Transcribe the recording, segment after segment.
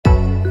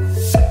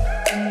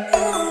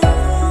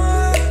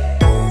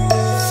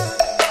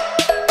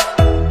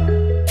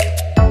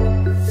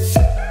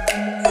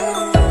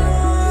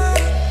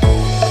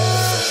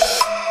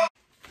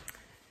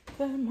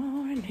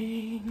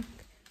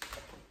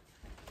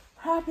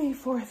Happy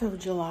 4th of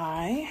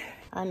July.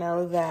 I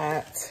know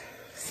that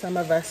some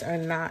of us are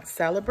not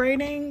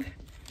celebrating,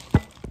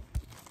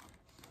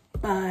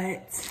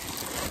 but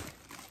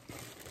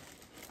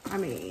I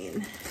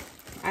mean,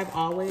 I've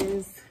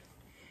always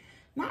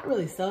not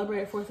really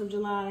celebrated 4th of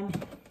July,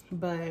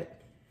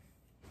 but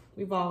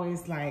we've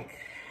always like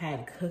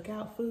had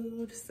cookout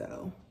food.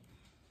 So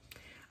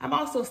I'm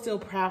also still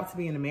proud to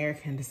be an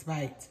American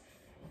despite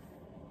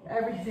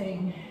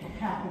everything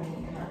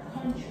happening in our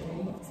country.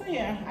 So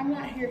yeah, I'm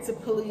not here to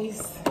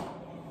police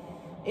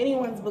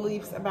anyone's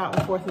beliefs about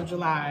the 4th of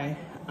July.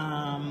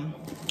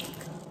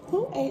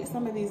 Who ate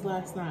some of these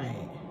last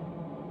night?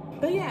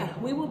 But yeah,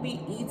 we will be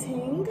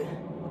eating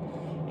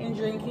and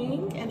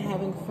drinking and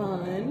having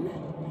fun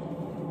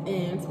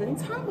and spending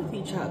time with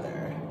each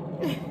other.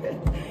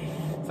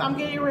 So I'm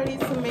getting ready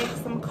to make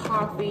some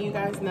coffee. You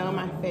guys know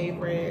my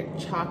favorite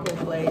chocolate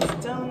glazed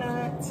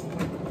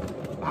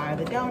donut by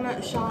the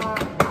donut shop.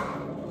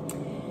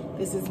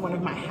 This is one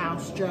of my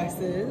house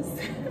dresses.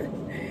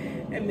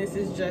 And this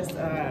is just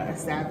a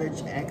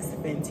Savage X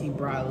Fenty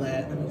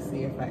bralette. Let me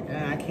see if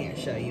I can't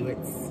show you.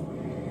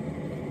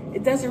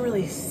 It doesn't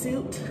really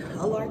suit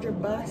a larger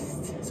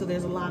bust, so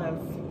there's a lot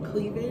of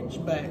cleavage,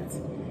 but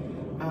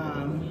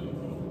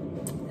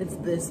it's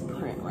this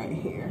print right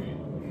here.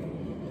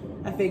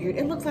 I figured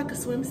it looks like a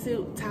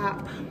swimsuit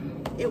top.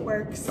 It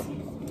works.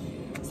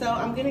 So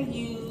I'm gonna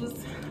use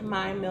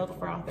my milk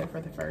frother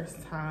for the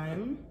first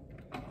time.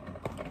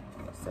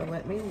 So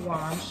let me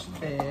wash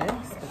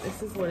this. But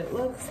this is what it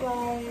looks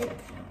like.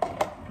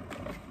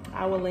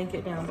 I will link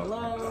it down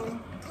below.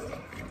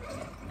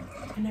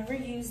 I never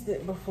used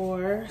it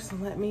before, so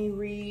let me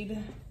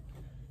read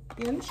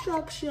the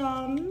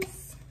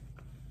instructions.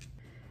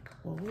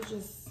 Well, we'll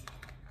just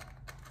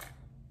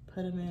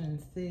put them in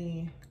and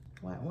see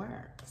what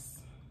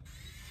works.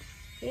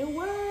 It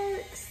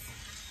works.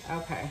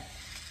 Okay.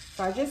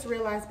 So I just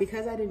realized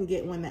because I didn't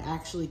get one that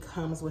actually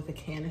comes with a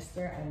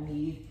canister, I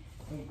need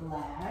a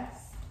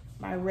glass.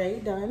 My Ray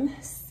Dunn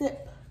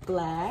sip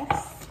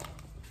glass.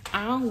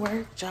 I don't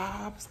work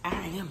jobs, I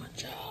am a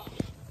job.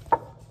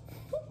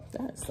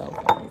 That's so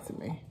funny to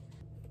me.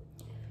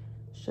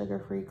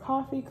 Sugar-free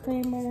coffee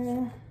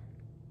creamer.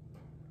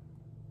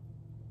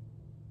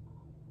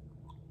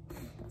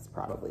 That's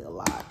probably a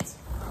lot,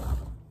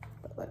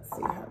 but let's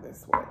see how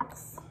this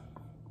works.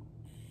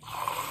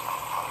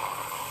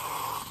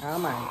 Oh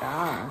my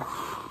gosh.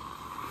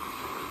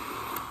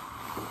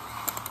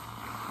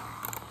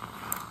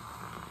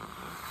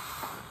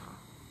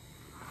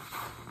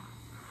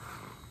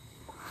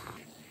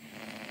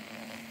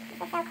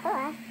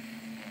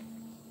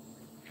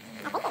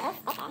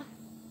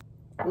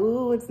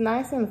 Ooh, it's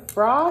nice and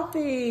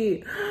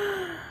frothy.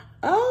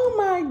 Oh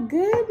my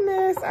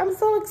goodness, I'm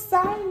so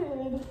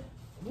excited.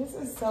 This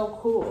is so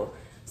cool.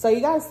 So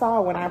you guys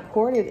saw when I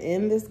poured it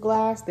in this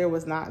glass, there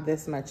was not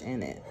this much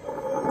in it.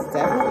 It's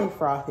definitely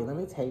frothy. Let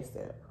me taste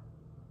it.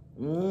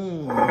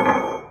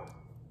 Mmm.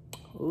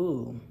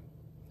 Ooh.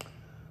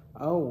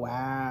 Oh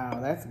wow,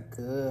 that's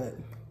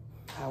good.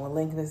 I will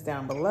link this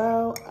down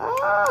below.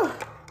 Ah,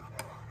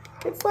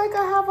 it's like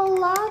I have a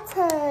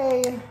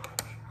latte.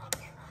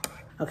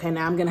 Okay,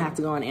 now I'm gonna have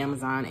to go on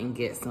Amazon and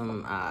get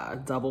some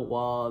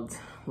double-walled,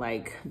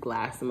 like,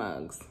 glass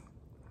mugs.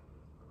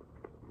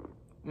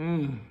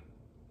 Mmm.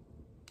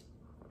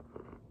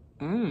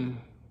 Mmm.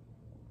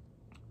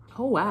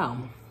 Oh, wow.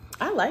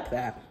 I like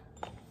that.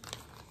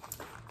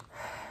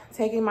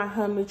 Taking my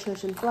Hum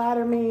Nutrition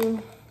Flatter Me.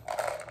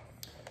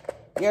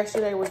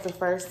 Yesterday was the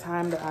first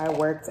time that I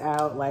worked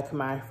out, like,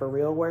 my for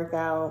real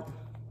workout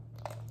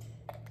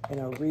in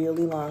a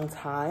really long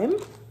time.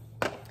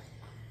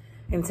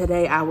 And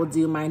today I will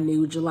do my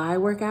new July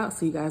workout,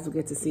 so you guys will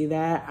get to see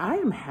that. I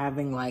am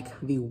having like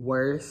the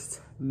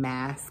worst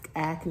mask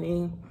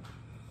acne.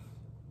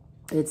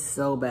 It's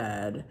so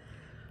bad.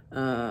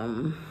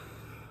 I'm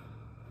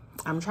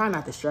trying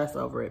not to stress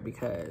over it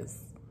because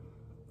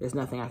there's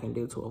nothing I can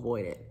do to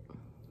avoid it,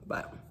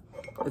 but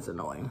it's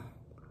annoying.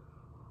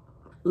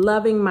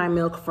 Loving my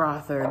milk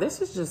frother.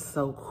 This is just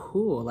so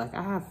cool. Like,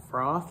 I have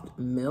frothed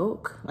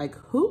milk. Like,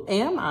 who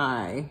am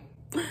I?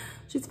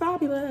 She's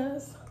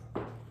fabulous.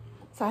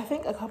 So I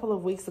think a couple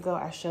of weeks ago,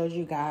 I showed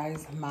you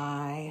guys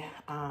my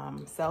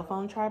cell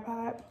phone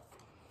tripod.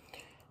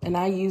 And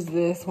I use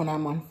this when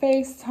I'm on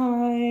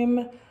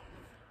FaceTime.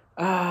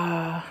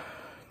 I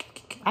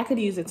could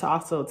use it to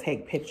also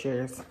take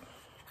pictures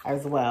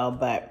as well.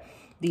 But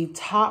the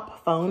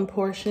top phone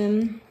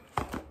portion,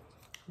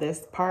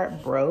 this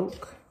part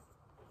broke.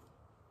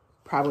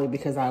 Probably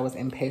because I was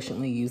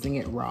impatiently using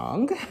it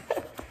wrong.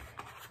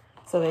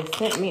 So they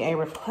sent me a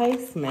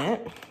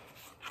replacement.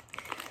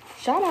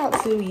 Shout out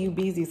to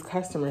UBZ's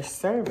customer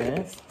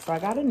service. So I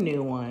got a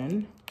new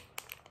one.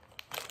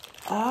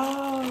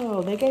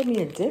 Oh, they gave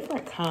me a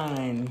different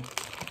kind.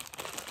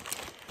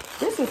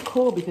 This is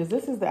cool because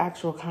this is the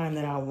actual kind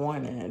that I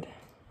wanted.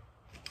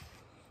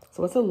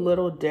 So it's a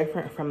little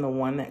different from the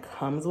one that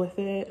comes with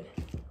it.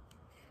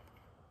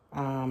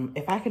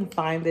 If I can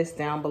find this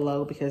down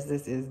below, because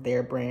this is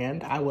their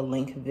brand, I will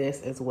link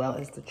this as well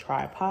as the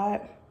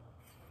tripod.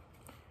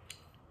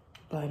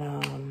 But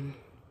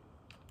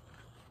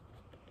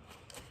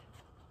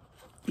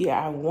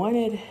yeah, I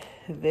wanted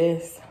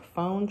this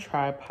phone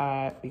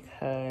tripod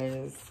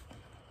because,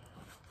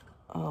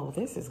 oh,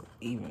 this is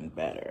even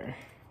better.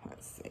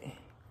 Let's see.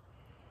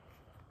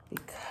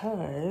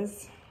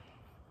 Because,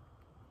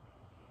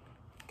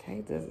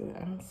 okay, does it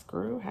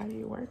unscrew? How do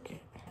you work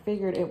it? I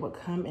figured it would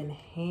come in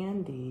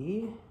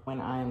handy when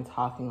I'm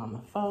talking on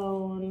the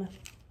phone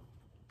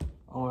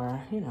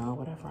or, you know,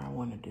 whatever I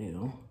want to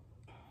do.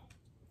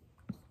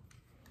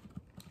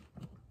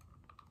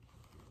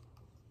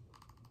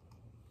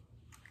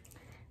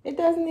 It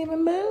doesn't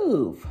even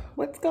move.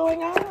 What's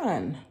going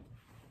on?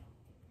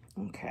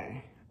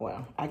 Okay,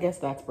 well, I guess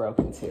that's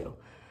broken too.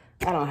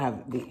 I don't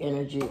have the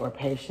energy or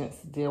patience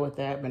to deal with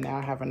that, but now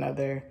I have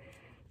another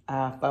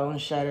phone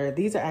shutter.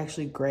 These are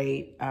actually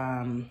great.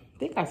 I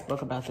think I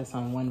spoke about this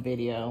on one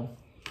video.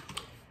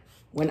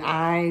 When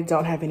I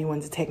don't have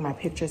anyone to take my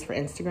pictures for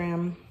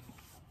Instagram,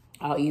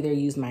 I'll either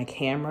use my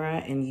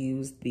camera and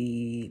use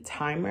the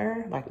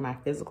timer, like my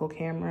physical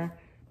camera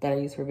that I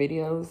use for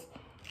videos,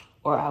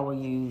 or I will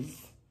use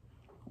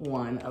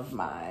one of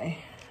my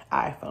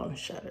iPhone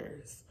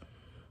shutters.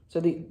 So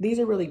these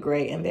are really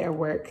great, and they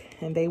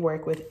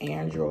work with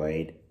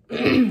Android.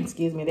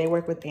 Excuse me, they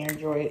work with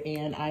Android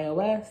and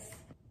iOS.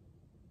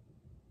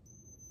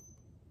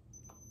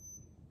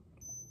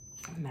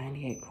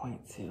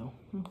 98.2.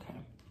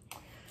 Okay.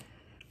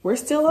 We're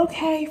still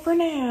okay for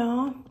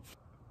now.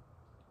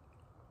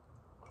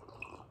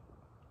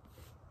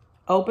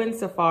 Open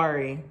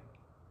Safari.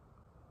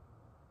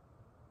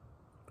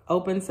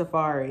 Open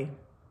Safari.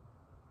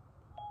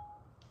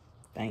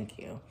 Thank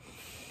you.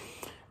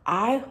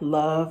 I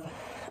love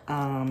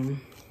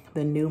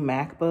the new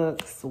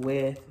MacBooks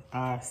with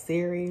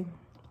Siri.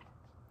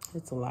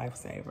 It's a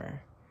lifesaver.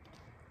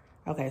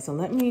 Okay, so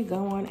let me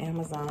go on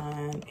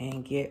Amazon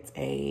and get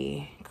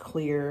a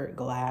clear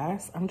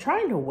glass. I'm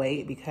trying to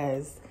wait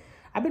because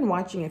I've been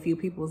watching a few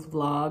people's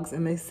vlogs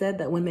and they said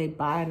that when they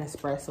buy an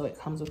espresso, it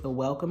comes with a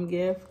welcome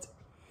gift.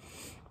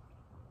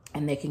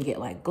 And they can get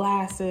like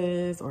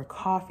glasses or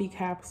coffee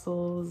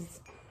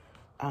capsules.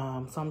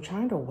 So I'm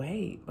trying to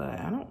wait, but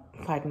I don't,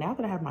 like now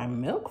that I have my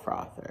milk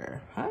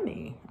frother,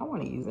 honey, I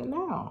want to use it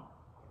now.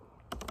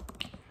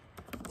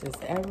 Does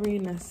every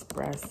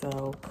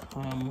Nespresso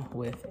come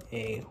with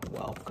a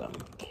welcome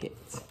kit?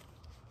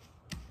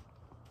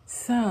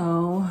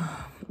 So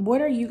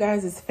what are you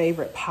guys'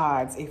 favorite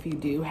pods if you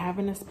do have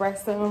an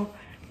espresso?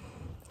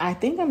 I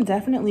think I'm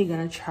definitely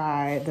gonna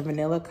try the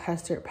vanilla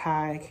custard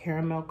pie,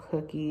 caramel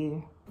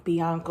cookie,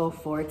 Bianco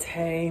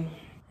Forte.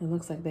 It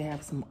looks like they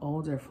have some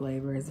older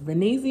flavors.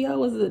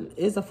 Venezio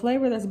is a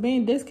flavor that's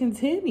being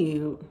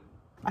discontinued.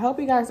 I hope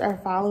you guys are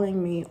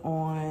following me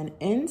on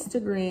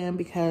Instagram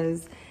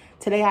because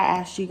today I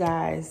asked you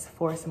guys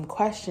for some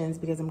questions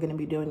because I'm gonna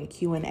be doing a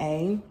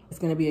Q&A. It's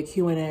gonna be a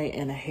Q&A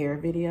and a hair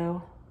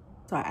video.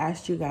 So I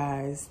asked you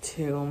guys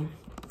to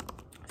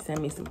send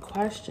me some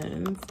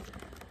questions.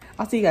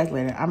 I'll see you guys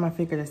later. I'm gonna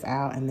figure this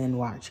out and then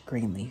watch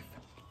Greenleaf.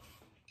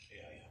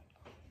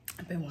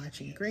 I've been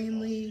watching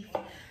Greenleaf.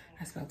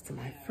 I spoke to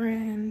my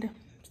friend.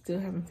 Still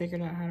haven't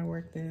figured out how to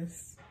work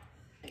this.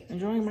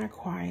 Enjoying my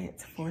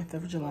quiet 4th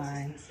of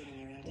July.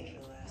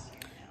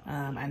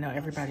 I know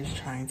everybody's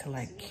trying to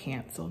like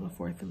cancel the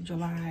 4th of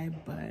July,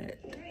 but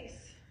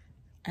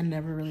I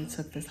never really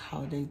took this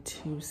holiday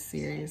too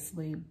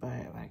seriously,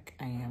 but like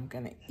I am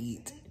gonna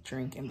eat,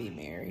 drink, and be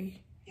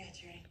merry.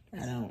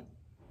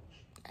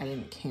 I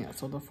didn't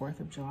cancel the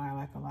 4th of July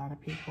like a lot of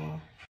people.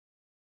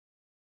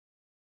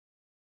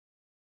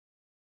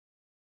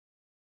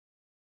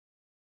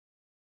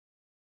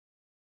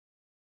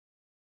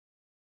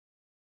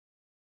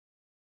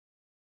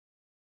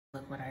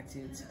 Look what I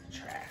do to the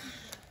trash.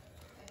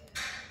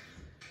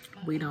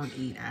 We don't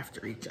eat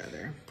after each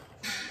other.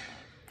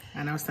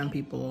 I know some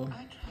people,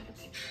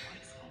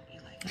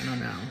 I don't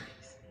know,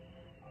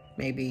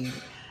 maybe,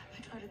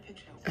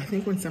 I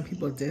think when some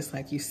people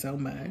dislike you so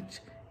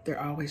much,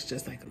 they're always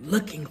just like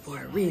looking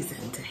for a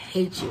reason to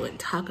hate you and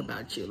talk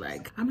about you.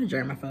 Like, I'm a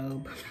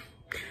germaphobe.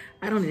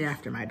 I don't eat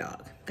after my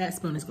dog. That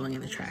spoon is going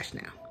in the trash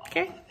now,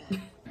 okay?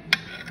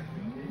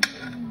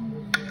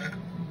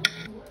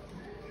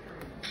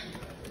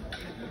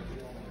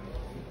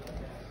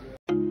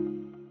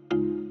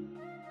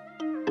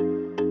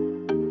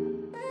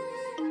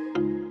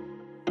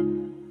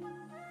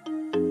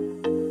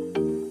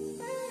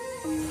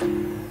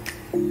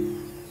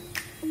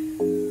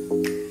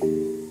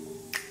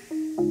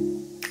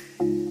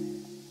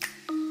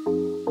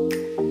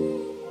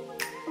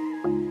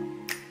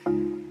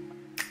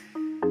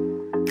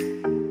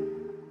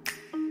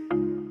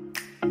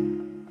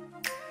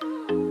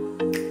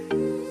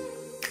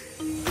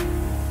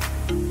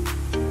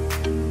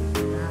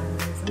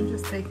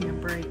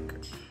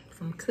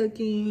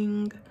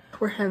 Cooking.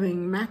 We're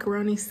having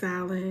macaroni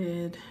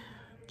salad,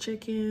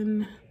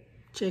 chicken,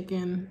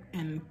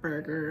 and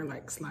burger,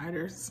 like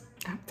sliders.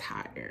 I'm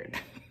tired.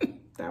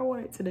 I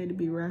wanted today to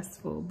be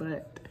restful,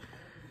 but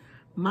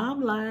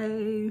mom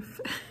life.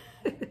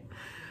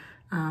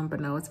 But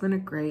no, it's been a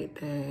great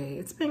day.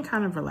 It's been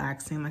kind of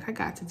relaxing. Like I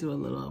got to do a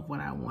little of what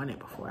I wanted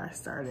before I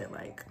started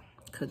like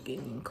cooking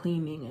and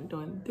cleaning and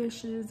doing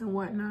dishes and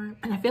whatnot.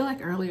 And I feel like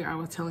earlier I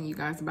was telling you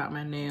guys about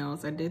my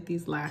nails. I did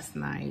these last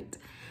night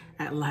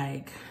at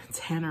like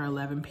 10 or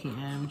 11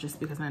 p.m. just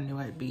because I knew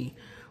I'd be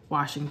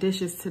washing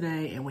dishes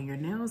today. And when your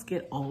nails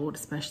get old,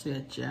 especially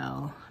a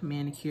gel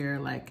manicure,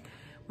 like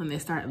when they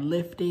start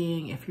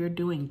lifting, if you're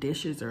doing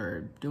dishes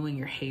or doing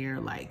your hair,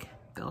 like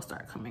they'll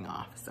start coming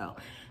off. So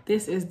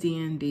this is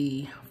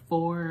D&D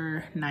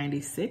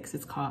 496.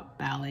 It's called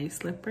Ballet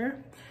Slipper.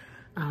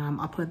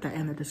 I'll put that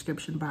in the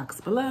description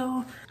box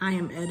below. I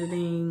am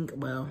editing,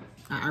 well,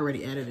 I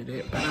already edited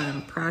it, but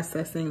I'm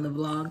processing the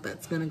vlog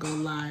that's gonna go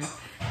live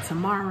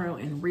tomorrow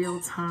in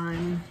real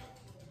time.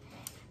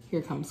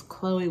 Here comes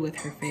Chloe with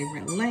her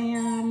favorite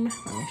lamb.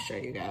 Let me show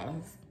you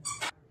guys.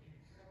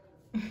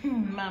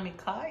 Mommy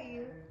caught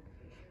you.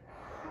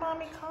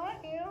 Mommy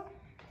caught you.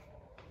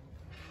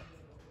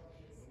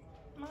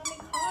 Mommy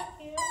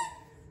caught you.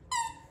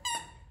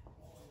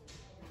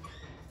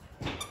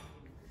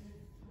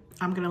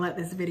 I'm gonna let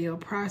this video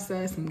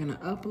process. I'm gonna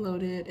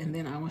upload it and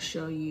then I will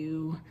show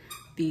you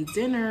the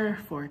dinner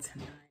for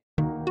tonight.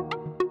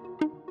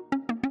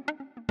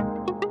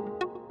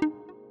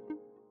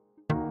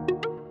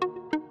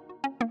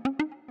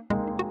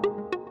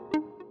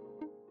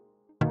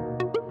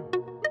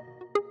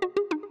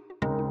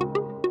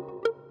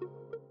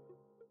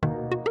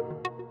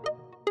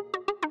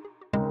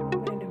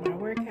 I'm gonna do my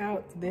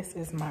workout. This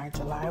is my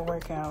July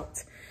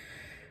workout.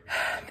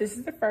 This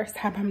is the first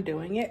time I'm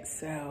doing it,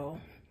 so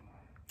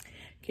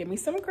give me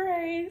some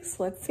grace.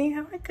 Let's see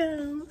how it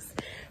goes.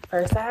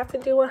 First, I have to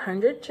do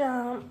 100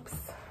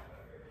 jumps.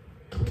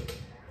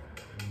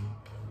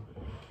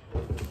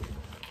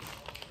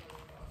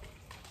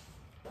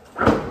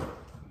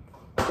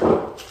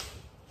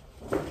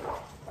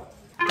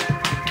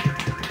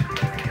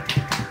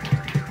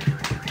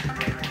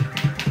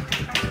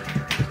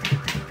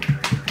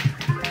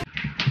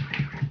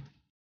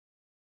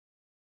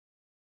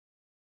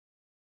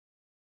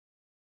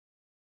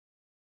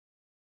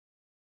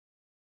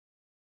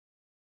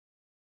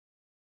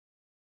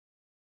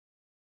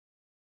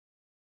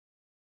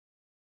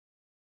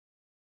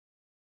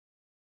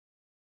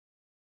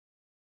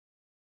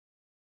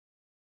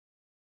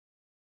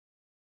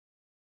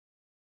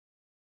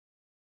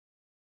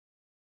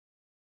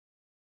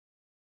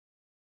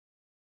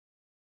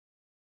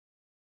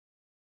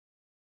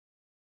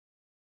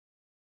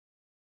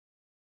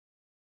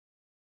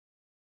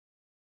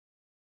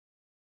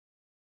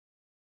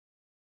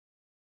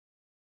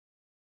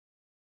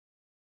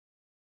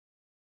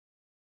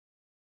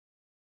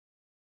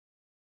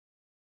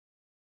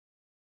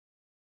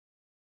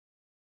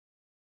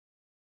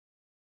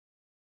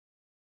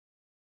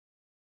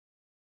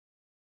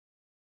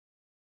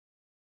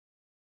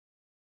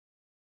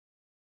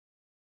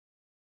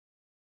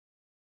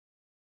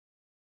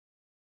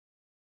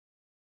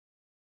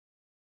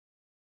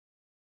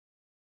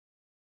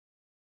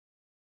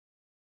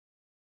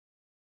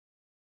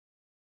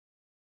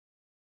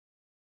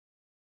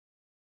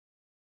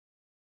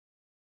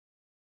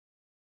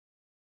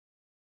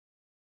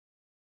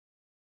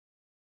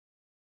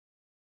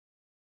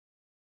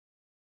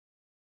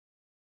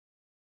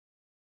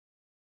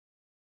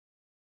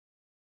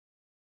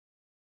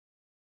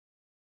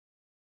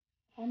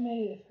 I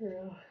made it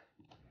through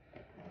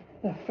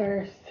the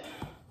first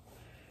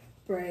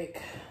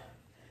break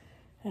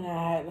and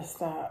I had to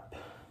stop.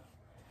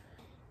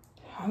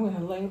 I'm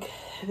gonna link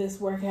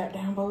this workout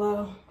down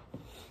below.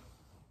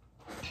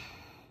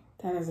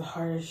 That is the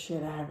hardest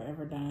shit I have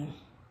ever done.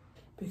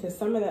 Because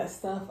some of that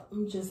stuff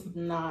I'm just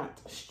not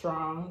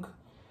strong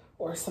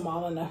or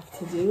small enough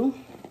to do.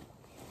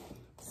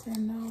 Is there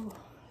no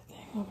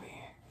thing over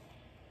here?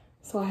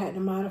 So I had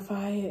to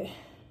modify it.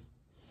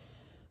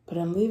 But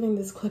I'm leaving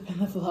this clip in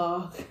the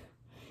vlog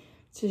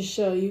to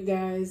show you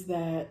guys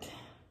that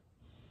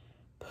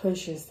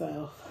push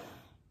yourself.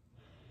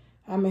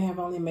 I may have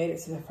only made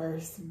it to the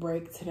first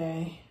break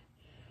today,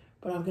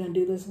 but I'm gonna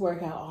do this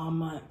workout all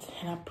month.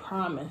 And I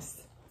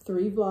promise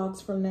 3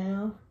 vlogs from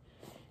now,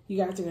 you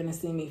guys are gonna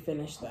see me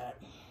finish that.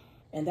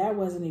 And that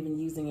wasn't even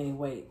using any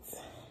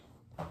weights.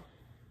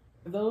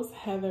 Those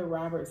Heather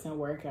Robertson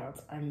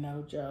workouts are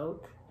no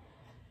joke.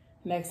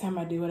 Next time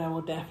I do it, I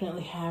will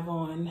definitely have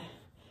on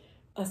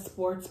a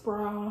sports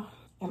bra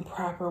and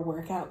proper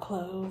workout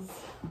clothes.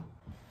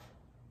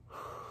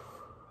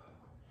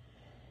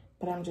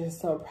 But I'm just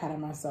so proud of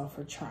myself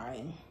for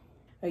trying.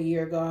 A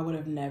year ago, I would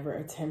have never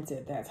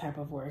attempted that type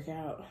of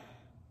workout.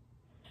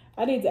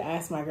 I need to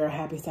ask my girl,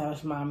 Happy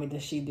Stylish Mommy,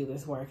 does she do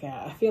this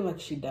workout? I feel like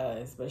she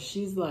does, but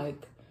she's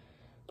like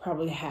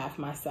probably half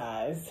my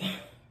size.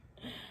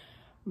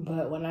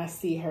 But when I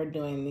see her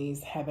doing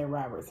these Heather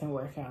Robertson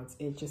workouts,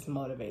 it just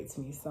motivates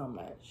me so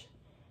much.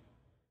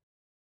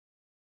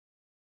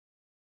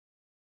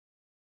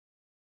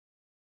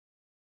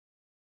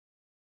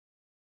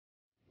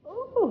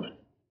 Ooh.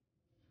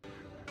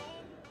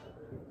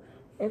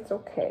 It's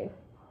okay.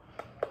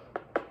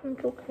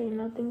 It's okay.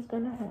 Nothing's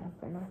gonna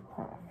happen, I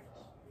promise.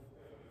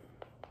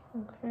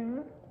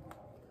 Okay.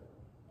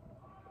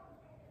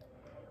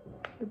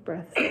 The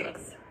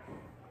breadsticks.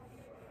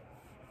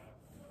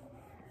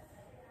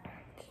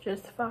 It's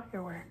just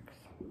fireworks.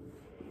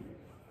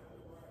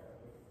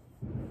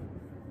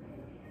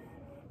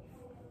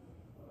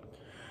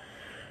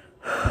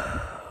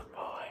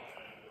 Boy.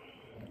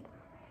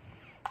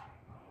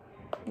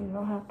 You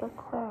don't have to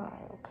cry,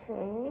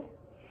 okay?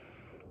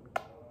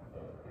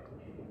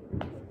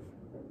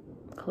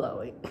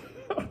 Chloe.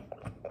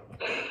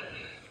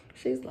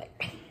 She's like...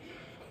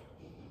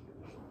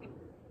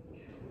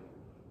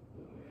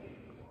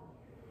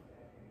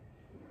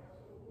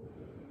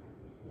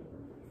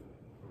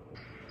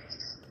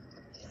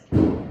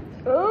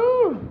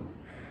 Ooh.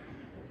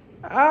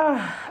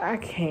 Ah, I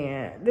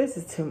can't. This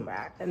is too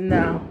much.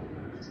 No.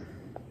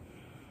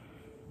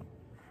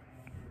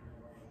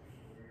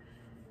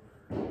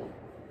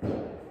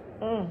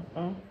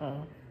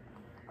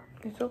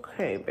 It's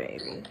okay,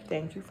 baby.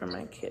 Thank you for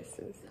my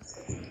kisses.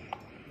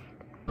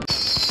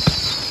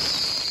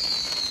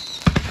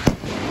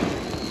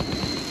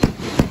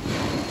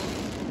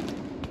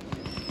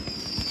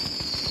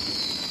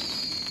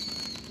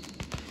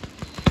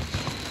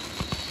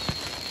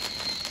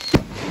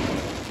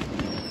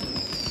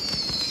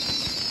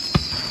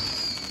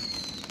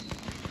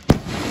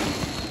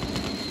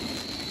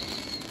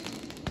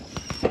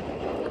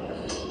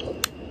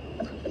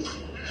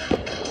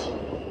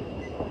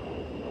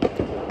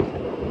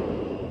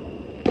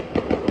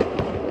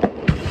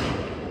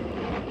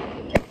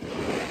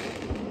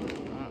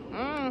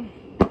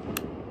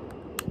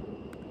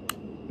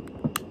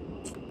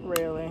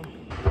 Really?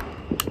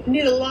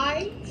 Need a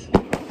light?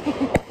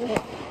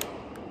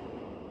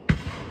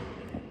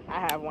 I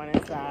have one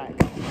inside.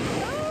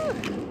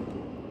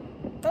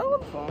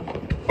 Beautiful.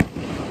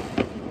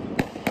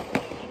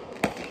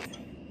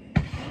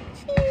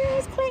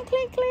 Cheers, clink,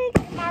 clink,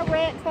 clink. My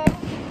red cup.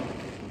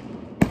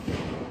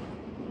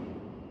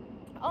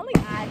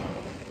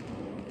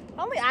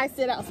 Only I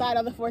sit outside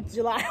on the 4th of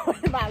July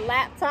with my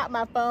laptop,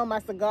 my phone, my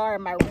cigar,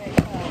 and my red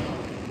cup.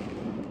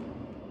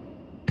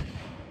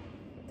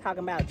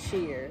 Talking about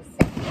cheers.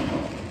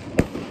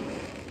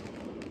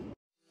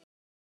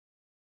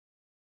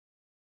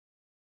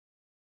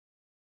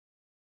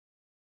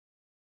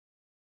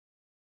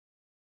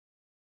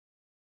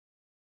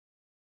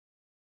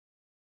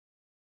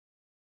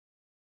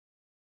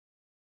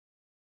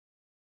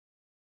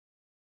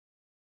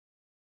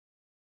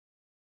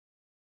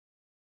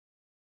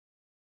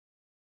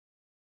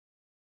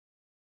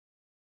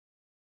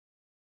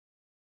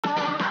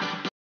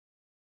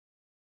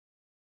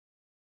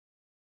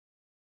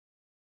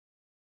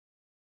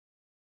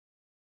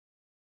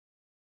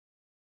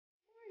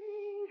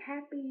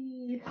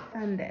 Happy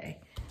Sunday.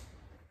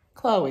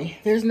 Chloe,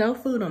 there's no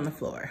food on the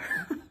floor.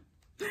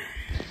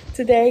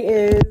 Today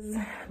is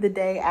the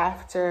day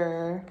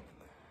after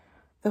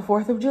the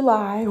 4th of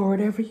July, or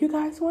whatever you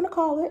guys want to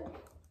call it.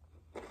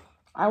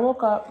 I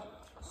woke up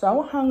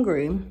so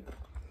hungry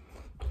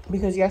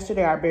because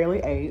yesterday I barely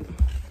ate.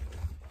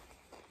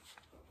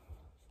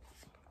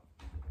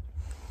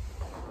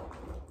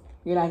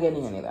 You're not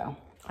getting any though.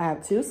 I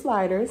have 2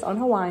 sliders on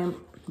Hawaiian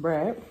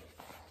bread,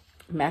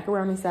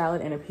 macaroni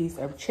salad, and a piece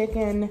of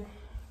chicken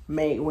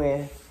made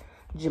with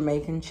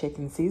Jamaican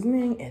chicken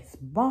seasoning. It's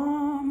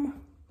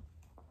bomb.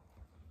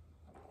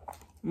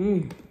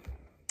 And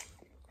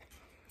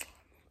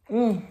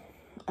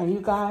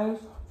you guys,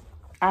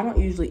 I don't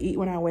usually eat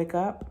when I wake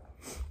up,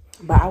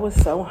 but I was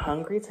so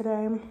hungry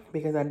today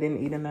because I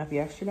didn't eat enough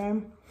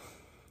yesterday.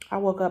 I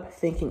woke up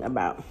thinking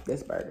about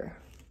this burger.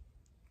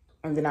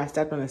 And then I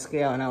stepped on the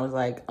scale and I was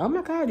like, oh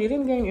my God, you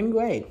didn't gain any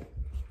weight.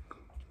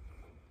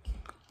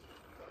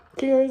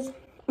 Cheers.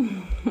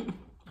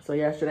 So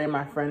yesterday,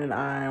 my friend and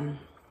I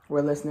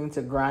were listening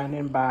to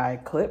Grinding by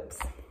Clips.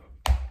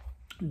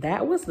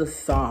 That was the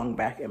song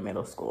back in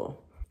middle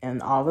school.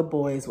 And all the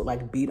boys would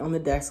like beat on the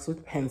desks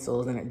with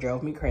pencils and it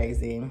drove me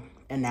crazy.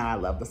 And now I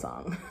love the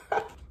song.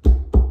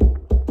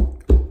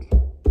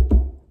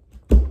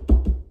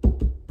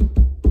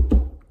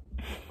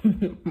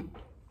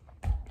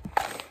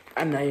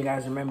 I know you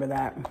guys remember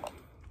that.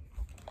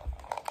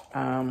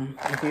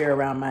 If you're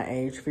around my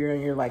age, if you're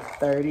in your like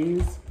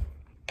 30s,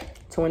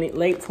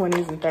 late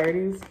 20s and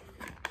 30s,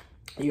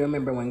 you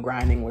remember when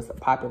Grinding was a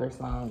popular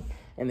song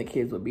and the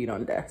kids would beat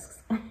on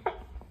desks.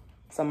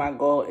 So my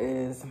goal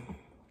is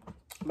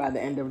by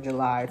the end of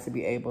July to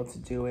be able to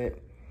do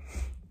it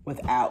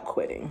without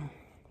quitting.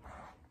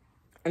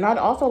 And I'd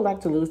also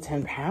like to lose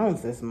 10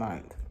 pounds this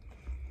month.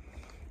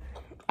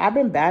 I've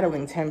been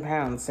battling 10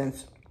 pounds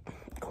since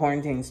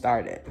quarantine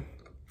started.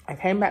 I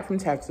came back from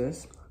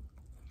Texas.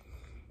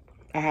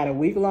 I had a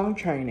week-long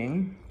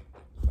training.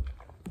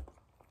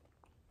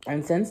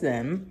 And since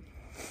then,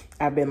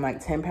 I've been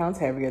like 10 pounds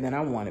heavier than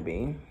I want to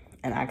be.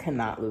 And I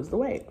cannot lose the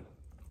weight.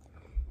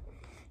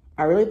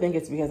 I really think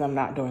it's because I'm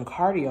not doing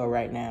cardio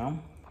right now.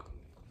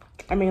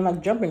 I mean,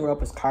 like jumping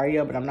rope is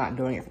cardio, but I'm not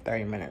doing it for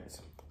 30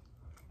 minutes.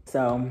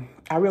 So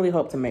I really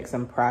hope to make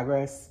some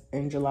progress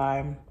in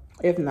July.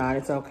 If not,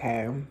 it's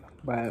okay.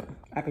 But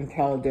I can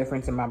tell a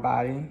difference in my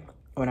body.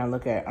 when I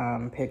look at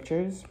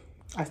pictures.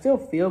 I still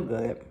feel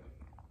good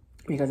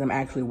because I'm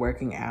actually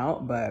working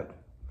out, but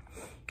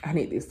I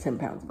need these 10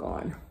 pounds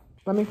gone.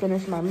 Let me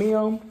finish my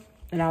meal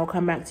and I'll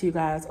come back to you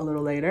guys a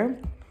little later.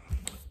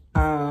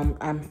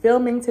 I'm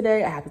filming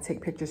today. I have to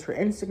take pictures for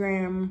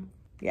Instagram.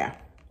 Yeah,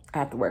 I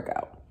have to work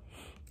out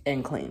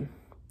and clean.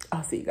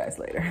 I'll see you guys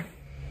later.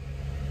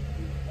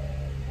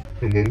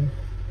 Hello?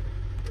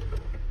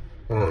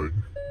 Hi.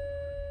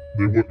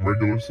 They what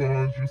regular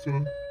size, you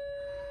said?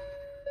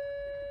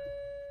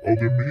 Oh,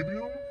 they're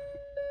medium?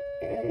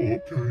 Oh,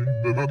 okay.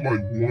 Then I'd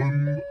like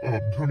one,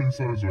 how many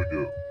sizes do I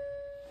get?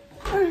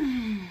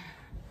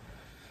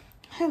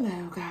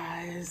 Hello,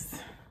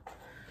 guys.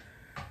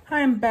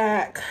 I'm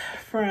back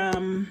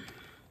from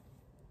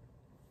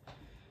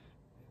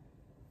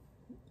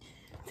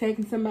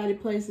taking somebody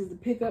places to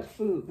pick up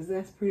food, because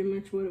that's pretty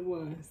much what it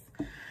was.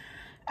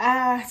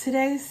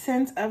 Today's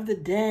scent of the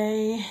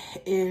day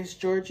is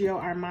Giorgio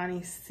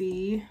Armani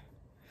C.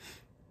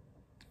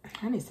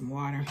 I need some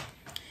water.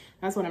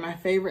 That's one of my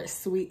favorite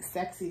sweet,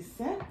 sexy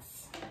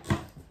scents.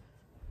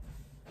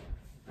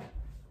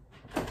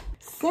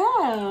 So,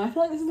 I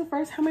feel like this is the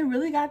first time we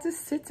really got to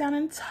sit down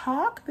and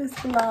talk this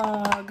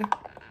vlog.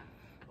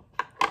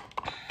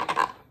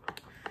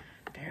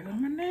 There go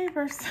my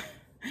neighbors.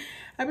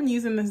 I've been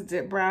using this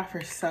dip brow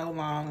for so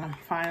long. I'm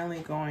finally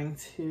going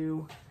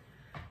to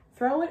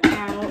throw it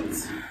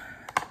out.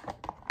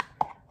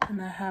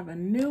 And I have a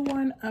new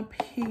one up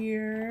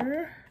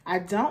here. I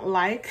don't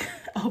like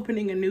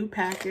opening a new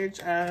package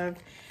of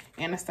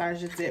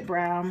Anastasia Dip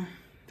Brow.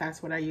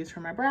 That's what I use for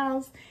my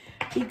brows.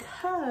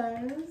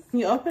 Because when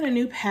you open a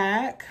new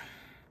pack,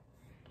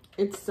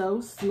 it's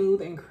so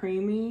smooth and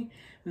creamy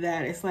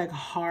that it's like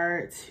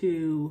hard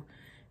to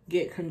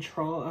get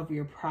control of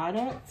your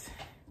product.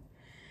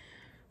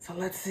 So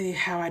let's see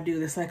how I do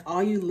this. Like,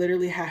 all you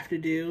literally have to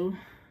do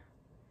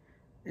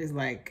is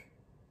like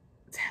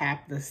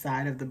tap the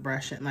side of the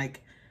brush and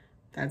like,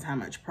 that's how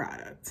much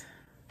product.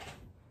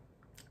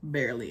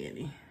 Barely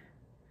any.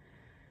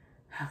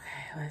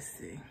 Okay, let's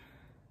see.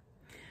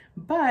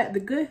 But the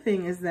good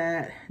thing is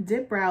that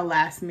Dip Brow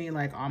lasts me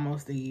like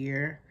almost a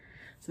year.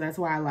 So that's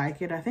why I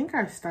like it. I think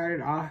I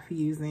started off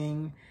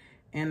using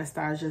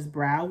Anastasia's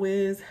Brow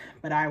Wiz,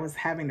 but I was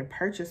having to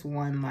purchase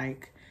one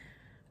like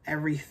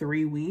every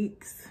 3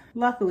 weeks.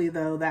 Luckily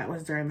though, that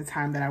was during the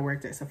time that I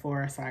worked at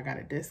Sephora, so I got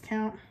a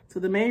discount. So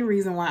the main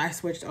reason why I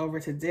switched over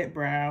to Dip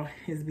Brow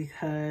is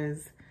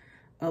because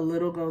a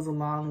little goes a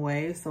long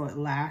way, so it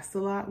lasts a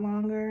lot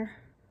longer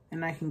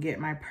and I can get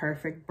my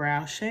perfect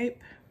brow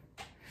shape.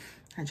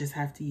 I just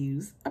have to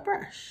use a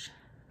brush.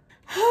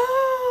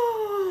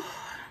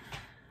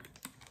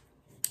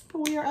 But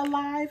we are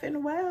alive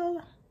and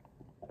well.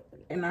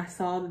 And I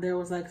saw that there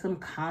was like some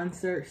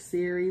concert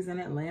series in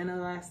Atlanta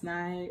last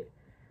night.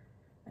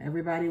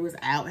 Everybody was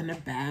out and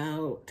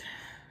about.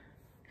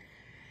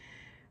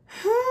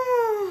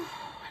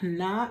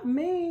 Not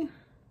me.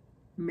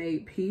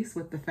 Made peace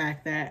with the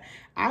fact that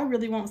I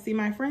really won't see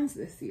my friends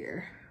this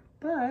year.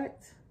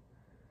 But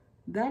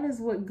that is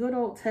what good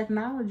old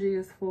technology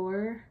is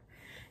for.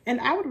 And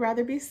I would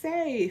rather be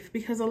safe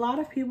because a lot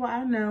of people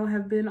I know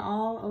have been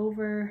all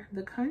over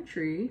the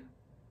country.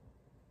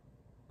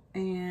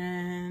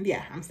 And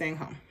yeah, I'm staying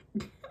home.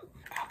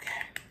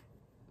 Okay.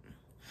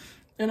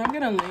 And I'm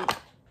gonna link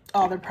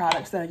all the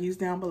products that I use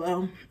down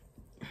below.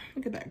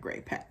 Look at that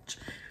gray patch.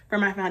 For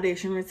my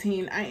foundation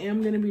routine, I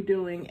am gonna be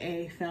doing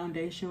a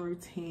foundation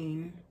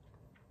routine,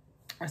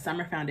 or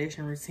summer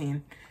foundation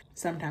routine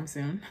sometime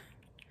soon.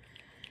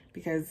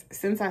 Because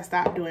since I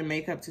stopped doing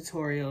makeup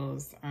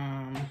tutorials,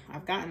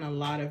 I've gotten a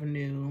lot of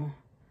new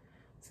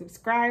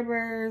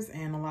subscribers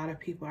and a lot of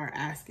people are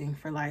asking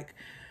for like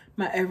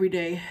my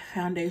everyday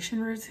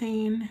foundation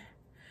routine.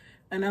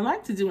 And I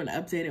like to do an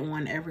updated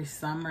one every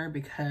summer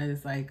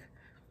because like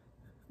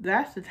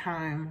that's the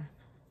time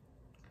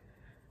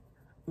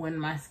when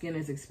my skin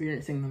is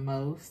experiencing the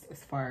most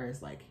as far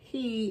as like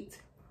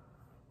heat,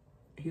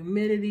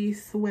 humidity,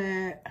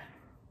 sweat,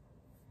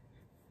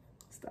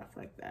 stuff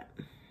like that.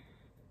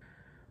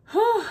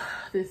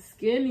 The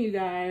skin, you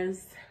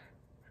guys.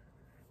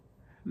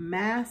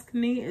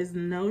 Maskne is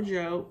no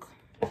joke.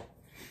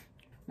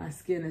 My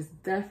skin is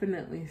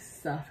definitely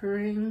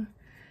suffering.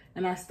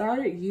 And I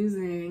started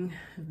using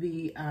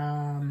the,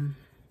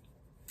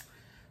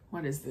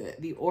 what is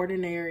it? The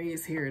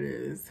Ordinary's, here it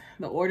is.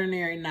 The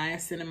Ordinary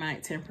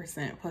Niacinamide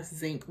 10% plus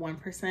zinc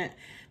 1%.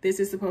 This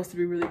is supposed to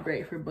be really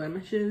great for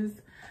blemishes.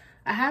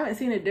 I haven't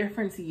seen a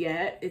difference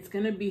yet. It's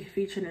gonna be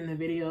featured in the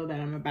video that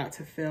I'm about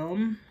to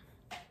film.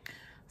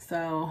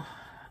 So,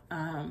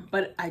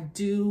 but I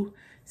do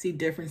see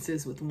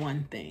differences with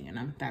one thing,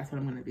 and that's what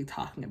I'm going to be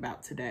talking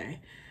about today.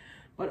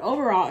 But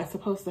overall, it's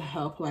supposed to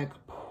help like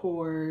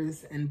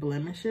pores and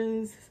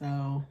blemishes.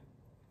 So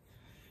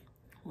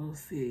we'll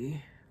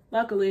see.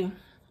 Luckily,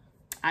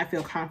 I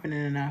feel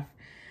confident enough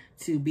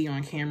to be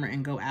on camera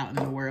and go out in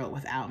the world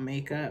without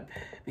makeup,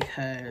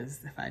 because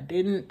if I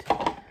didn't,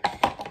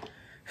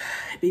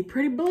 it'd be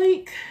pretty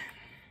bleak.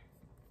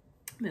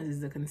 This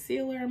is the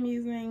concealer I'm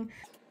using.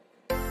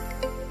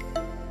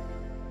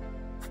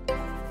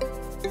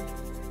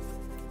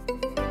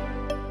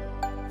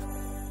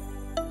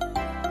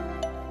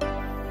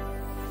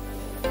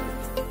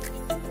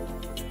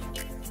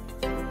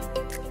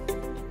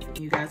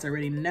 guys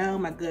already know,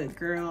 my good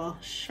girl,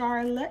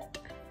 Charlotte.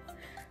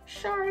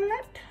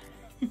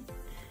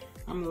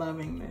 I'm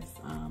loving this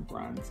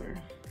bronzer.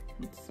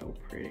 It's so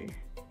pretty.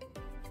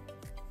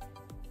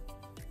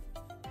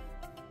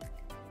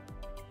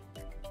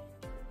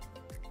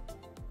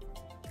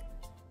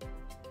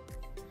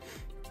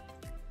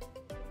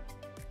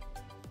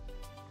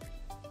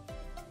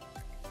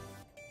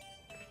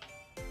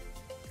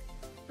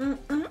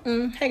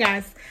 Hey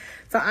guys,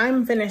 so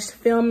I'm finished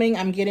filming.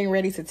 I'm getting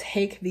ready to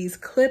take these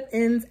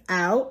clip-ins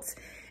out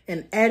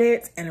and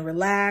edit and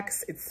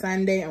relax. It's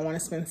Sunday. I want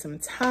to spend some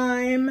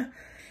time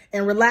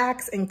and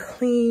relax and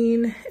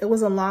clean. It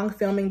was a long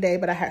filming day,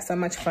 but I had so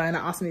much fun.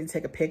 I also need to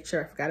take a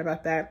picture. I forgot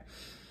about that.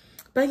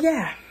 But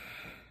yeah,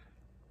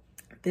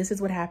 this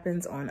is what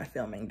happens on a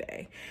filming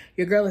day.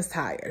 Your girl is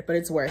tired, but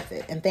it's worth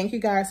it. And thank you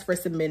guys for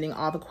submitting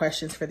all the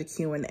questions for the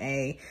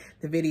Q&A.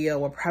 The video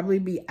will probably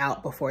be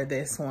out before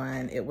this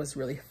one. It was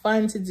really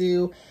fun to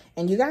do.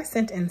 And you guys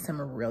sent in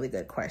some really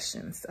good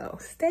questions. So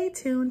stay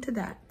tuned to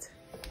that.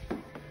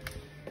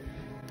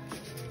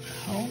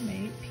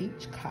 Homemade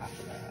peach cobbler.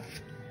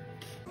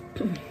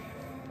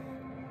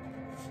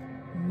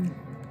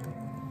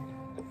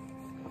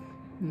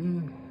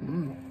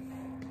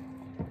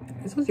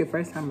 This was your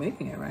first time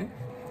making it, right?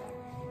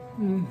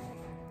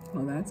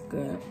 Well, that's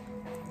good.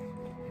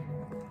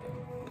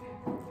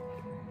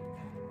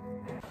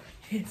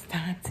 It's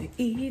time to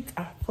eat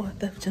our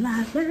 4th of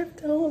July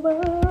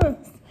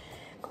leftovers.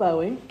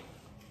 Chloe,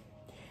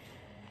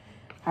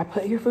 I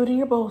put your food in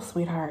your bowl,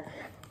 sweetheart.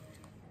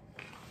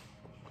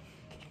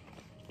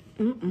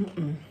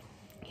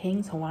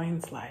 King's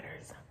Hawaiian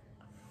sliders.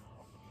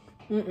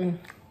 I'm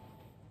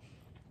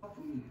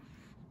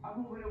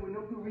over there with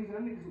no good reason.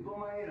 Them niggas will blow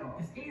my head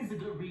off. This is a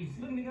good reason.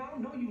 Look, nigga, I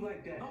don't know you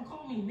like that. Don't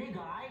call me nigga,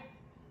 aight?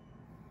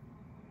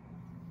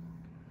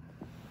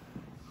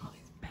 All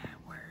these bad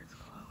words,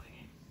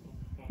 Chloe.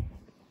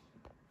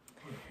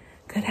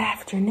 Good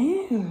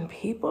afternoon,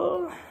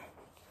 people.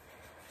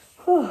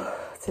 Whew.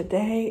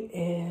 Today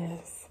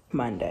is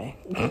Monday.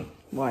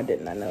 Why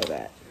didn't I know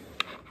that?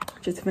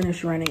 Just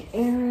finished running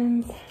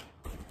errands.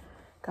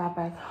 Got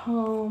back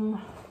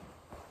home.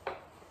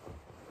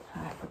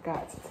 I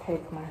forgot to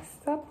take my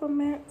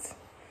supplement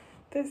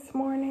this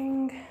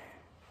morning.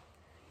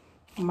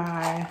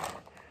 My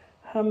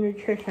Home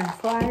Nutrition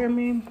Flyer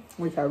Me,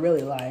 which I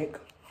really like.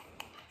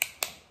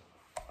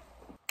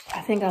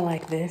 I think I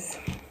like this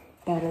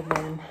better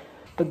than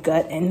the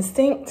Gut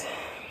Instinct.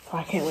 So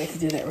I can't wait to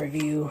do that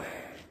review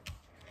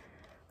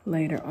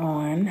later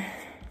on.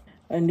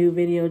 A new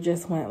video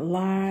just went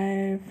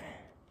live.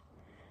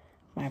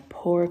 My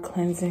pore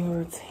cleansing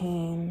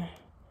routine.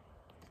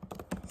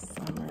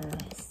 Summer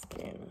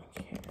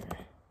skincare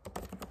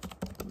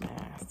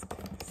mask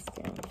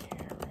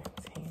skincare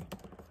routine.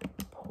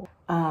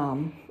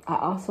 I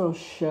also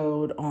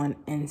showed on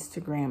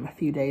Instagram a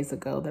few days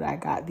ago that I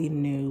got the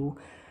new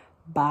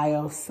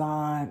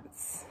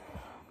Biossance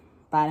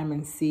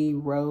vitamin C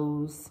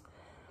rose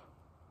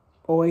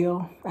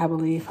oil, I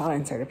believe. I'll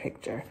insert a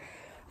picture.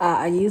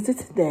 I used it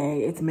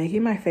today. It's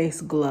making my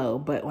face glow,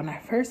 but when I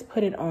first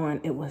put it on,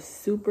 it was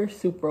super,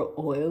 super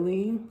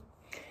oily.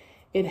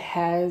 It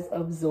has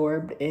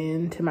absorbed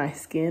into my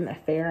skin a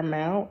fair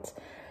amount,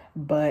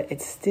 but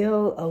it's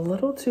still a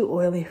little too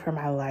oily for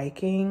my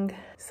liking.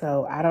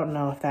 So I don't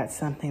know if that's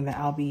something that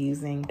I'll be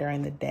using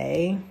during the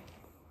day.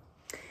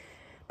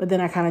 But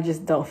then I kind of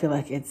just don't feel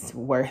like it's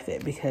worth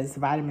it because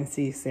vitamin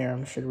C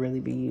serum should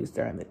really be used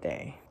during the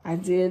day. I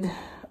did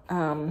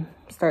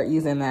start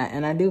using that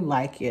and I do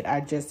like it.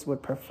 I just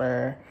would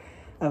prefer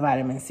a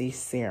vitamin C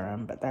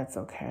serum, but that's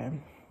okay.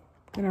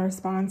 I'm gonna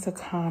respond to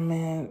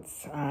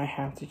comments. I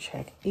have to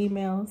check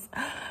emails.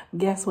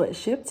 Guess what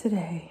shipped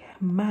today?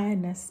 My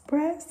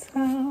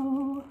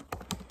Nespresso.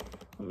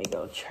 Let me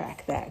go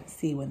track that and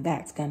see when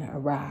that's gonna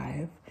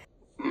arrive.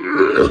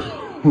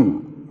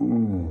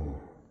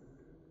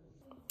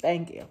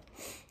 Thank you.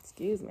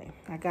 Excuse me.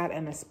 I got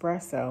an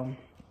espresso.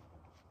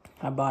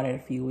 I bought it a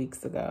few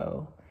weeks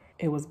ago.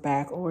 It was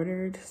back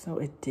ordered, so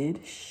it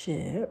did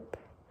ship.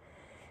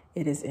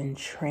 It is in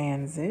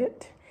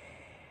transit.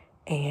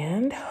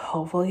 And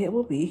hopefully it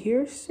will be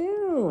here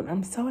soon.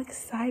 I'm so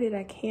excited.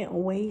 I can't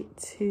wait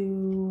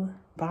to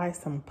buy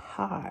some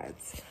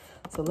pods.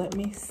 So let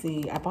me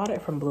see. I bought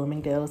it from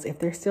Bloomingdale's. If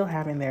they're still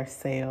having their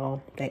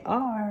sale, they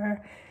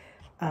are.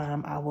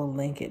 I will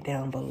link it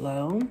down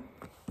below.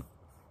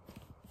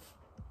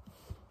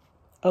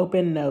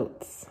 Open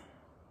notes.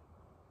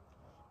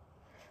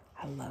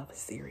 I love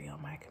Siri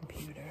on my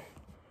computer.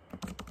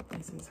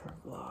 This is her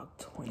vlog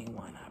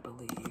 21, I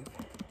believe.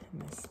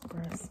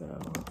 Nespresso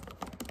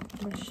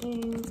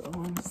machines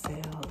on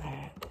sale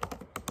at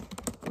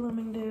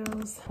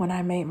Bloomingdale's. When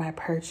I made my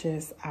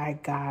purchase, I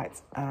got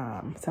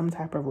some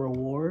type of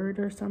reward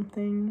or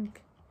something,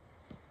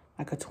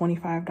 like a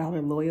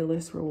 $25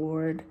 loyalist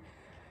reward.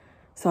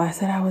 So I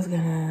said I was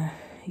gonna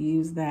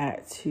use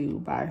that to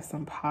buy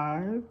some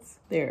pods.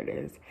 There it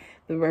is.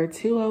 The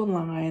Vertuo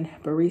line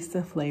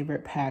barista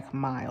flavored pack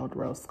mild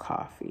roast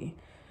coffee.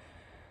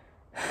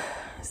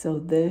 So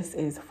this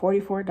is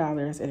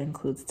 $44. It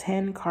includes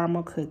 10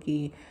 caramel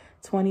cookie,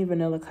 20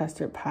 vanilla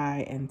custard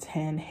pie, and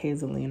 10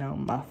 hazelino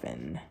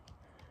muffin.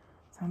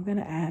 So I'm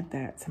gonna add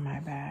that to my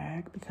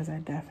bag because I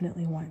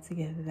definitely want to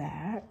get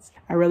that.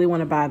 I really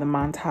want to buy the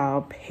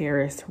Montal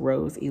Paris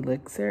Rose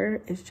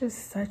Elixir. It's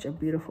just such a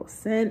beautiful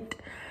scent.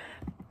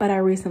 But I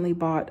recently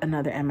bought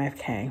another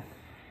MFK.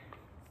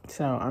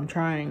 So I'm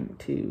trying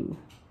to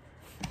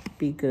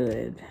be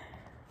good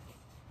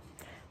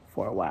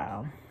for a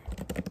while.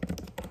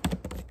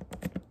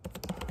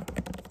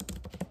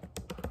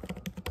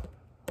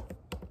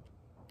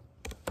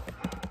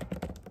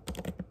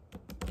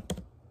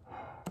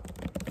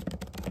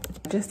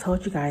 I just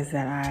told you guys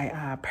that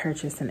I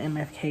purchased an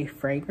MFK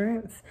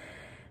fragrance.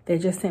 They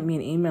just sent me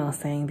an email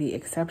saying the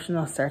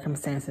exceptional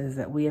circumstances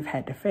that we have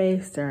had to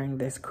face during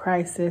this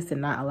crisis did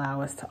not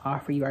allow us to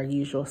offer you our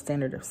usual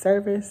standard of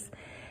service.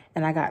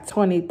 And I got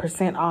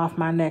 20% off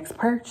my next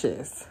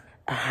purchase.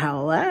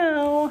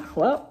 Hello.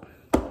 Well,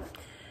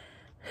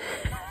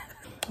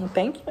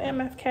 thank you,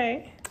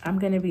 MFK. I'm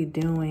going to be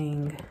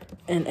doing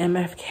an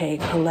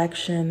MFK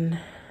collection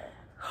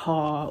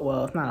haul.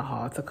 Well, it's not a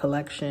haul. It's a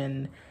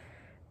collection.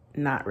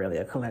 Not really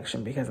a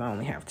collection because I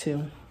only have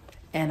 2.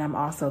 And I'm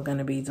also going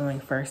to be doing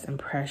first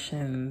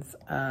impressions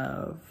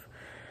of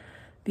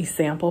the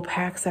sample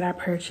packs that I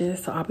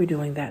purchased. So I'll be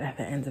doing that at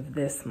the end of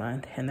this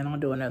month. And then I'll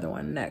do another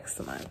one next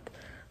month.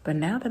 But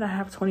now that I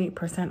have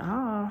 20%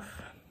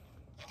 off,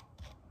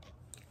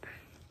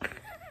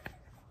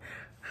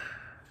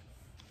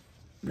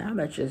 now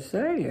that you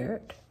say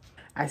it,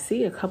 I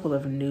see a couple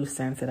of new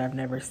scents that I've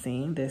never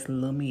seen. This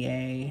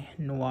Lumiere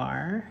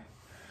Noir,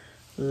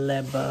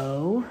 Le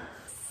Beau,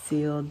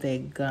 Cils de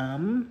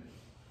Gum,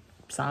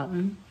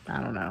 something,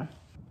 I don't know.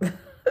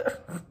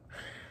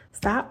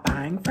 Stop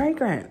buying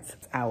fragrance.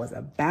 I was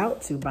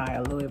about to buy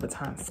a Louis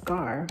Vuitton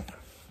scarf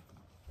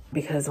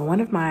because one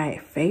of my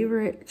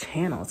favorite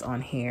channels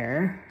on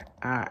here,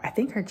 I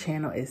think her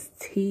channel is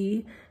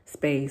T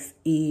space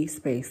E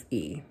space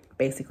E,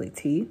 basically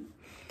T.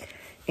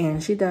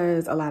 And she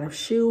does a lot of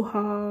shoe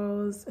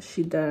hauls.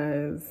 She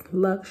does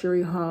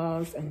luxury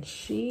hauls, and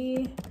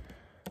she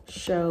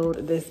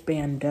showed this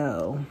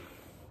bandeau.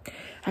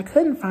 I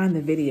couldn't find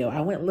the video. I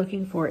went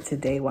looking for it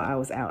today while I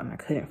was out and I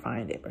couldn't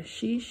find it. But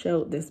she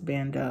showed this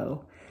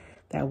bandeau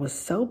that was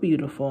so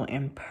beautiful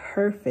and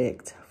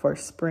perfect for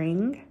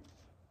spring.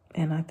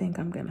 And I think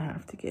I'm going to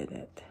have to get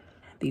it.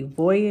 The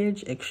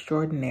Voyage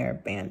Extraordinaire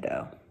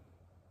Bandeau.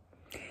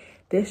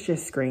 This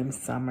just screams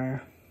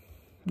summer.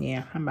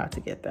 Yeah, I'm about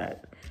to get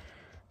that.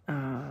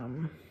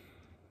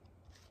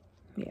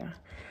 Yeah.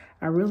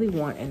 I really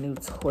want a new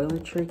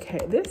toiletry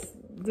case.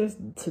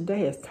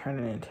 Today is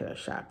turning into a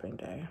shopping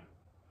day.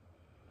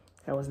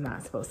 That was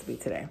not supposed to be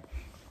today.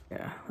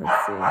 Yeah,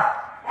 let's see.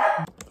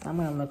 I'm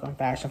gonna look on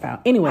Fashion File.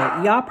 Anyway,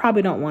 y'all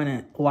probably don't want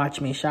to watch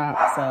me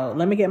shop, so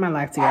let me get my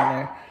life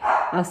together.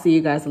 I'll see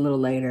you guys a little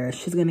later.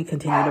 She's gonna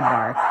continue to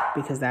bark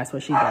because that's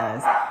what she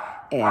does.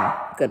 And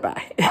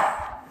goodbye.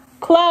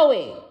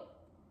 Chloe!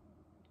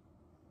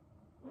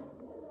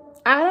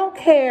 I don't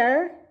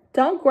care.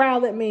 Don't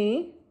growl at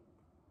me.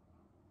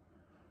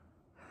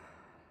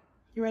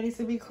 You ready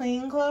to be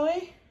clean,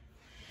 Chloe?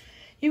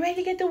 You ready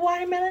to get the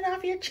watermelon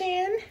off your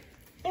chin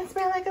and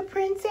smell like a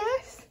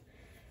princess?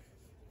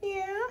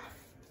 Yeah.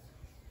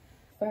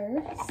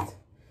 First,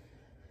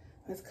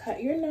 let's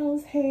cut your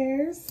nose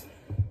hairs.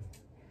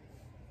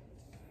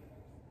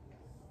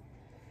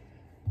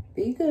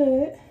 Be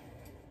good.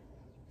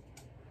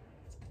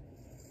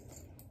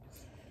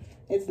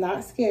 It's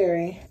not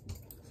scary.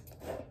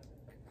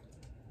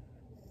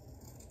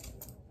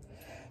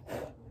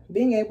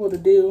 Being able to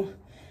do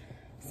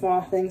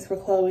small things for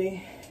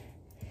Chloe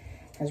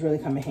has really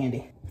come in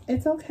handy.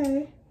 It's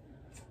okay.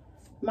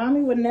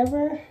 Mommy would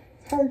never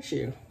hurt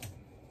you.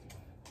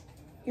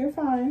 You're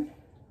fine.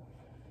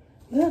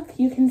 Look,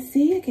 you can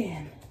see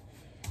again.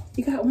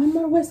 You got one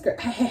more whisker.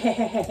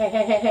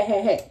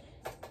 Hey.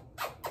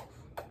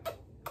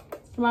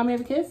 Mommy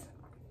have a kiss?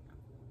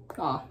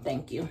 Oh,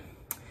 thank you.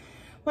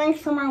 Thanks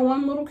for my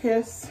one little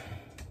kiss.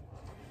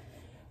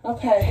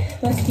 Okay,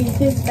 let's get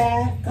this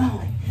bag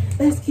going.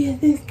 Let's get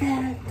this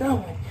bag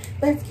going.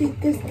 Let's get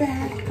this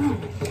bag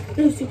going.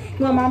 Lucy,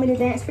 you want mommy to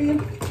dance for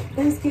you?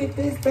 Let's get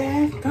this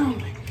bag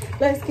going.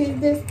 Let's get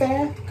this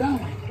bag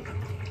going.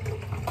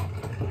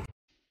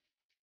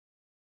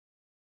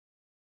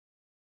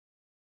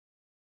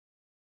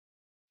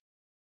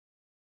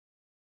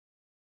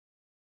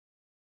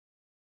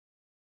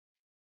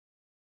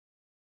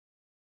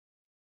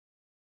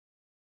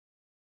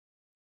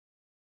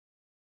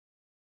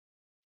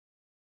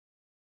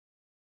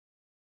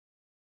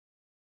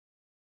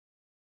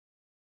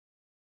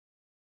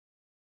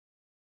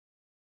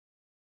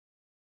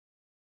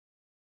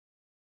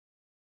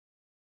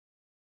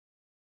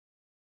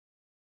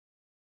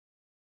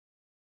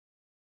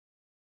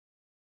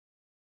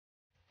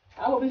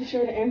 I will be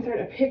sure to insert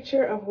a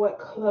picture of what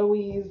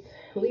Chloe's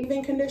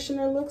leave-in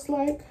conditioner looks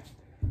like.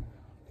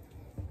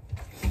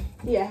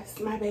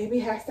 Yes, my baby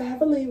has to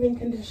have a leave-in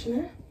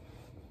conditioner.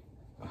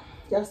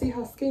 Y'all see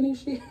how skinny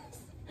she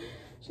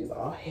is? She's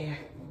all hair.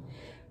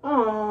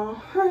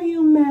 Aw, are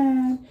you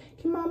mad?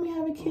 Can mommy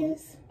have a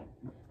kiss?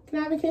 Can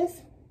I have a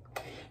kiss?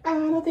 I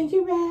don't think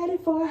you're ready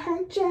for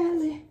her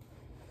jelly.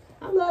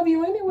 I love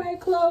you anyway,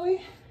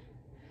 Chloe.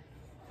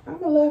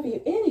 I'ma love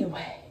you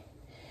anyway.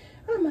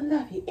 I'ma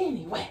love you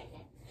anyway.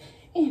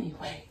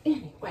 Anyway.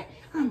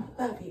 I'ma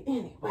love you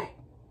anyway.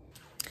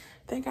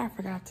 I think I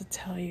forgot to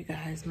tell you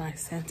guys my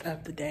scent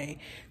of the day.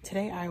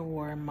 Today I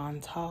wore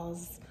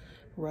Montal's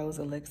Rose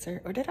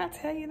Elixir. Or did I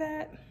tell you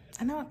that?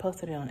 I know I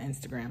posted it on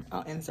Instagram.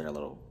 I'll insert a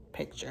little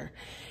picture.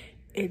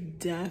 It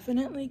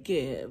definitely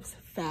gives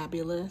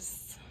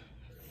fabulous,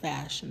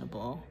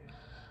 fashionable,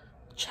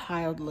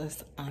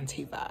 childless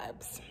auntie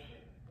vibes.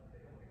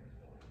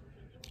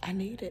 I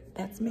need it.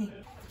 That's me.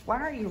 Why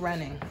are you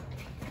running?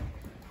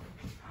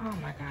 Oh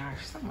my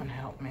gosh, someone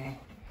help me.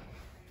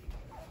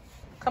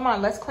 Come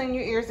on, let's clean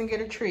your ears and get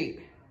a treat.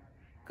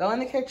 Go in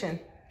the kitchen.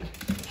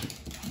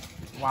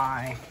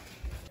 Why?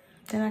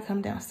 Then I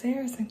come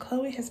downstairs and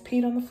Chloe has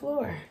peed on the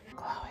floor.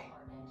 Chloe.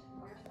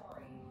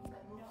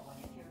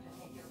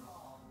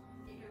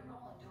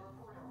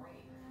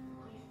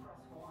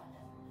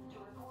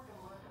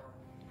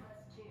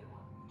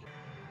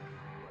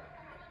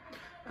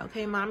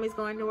 Okay, mommy's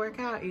going to work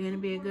out. You're gonna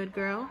be a good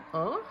girl.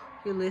 Oh,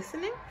 you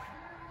listening?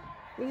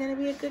 You're gonna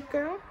be a good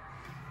girl?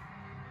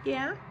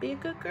 Yeah, be a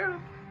good girl.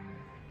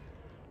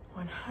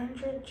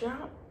 100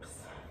 jumps.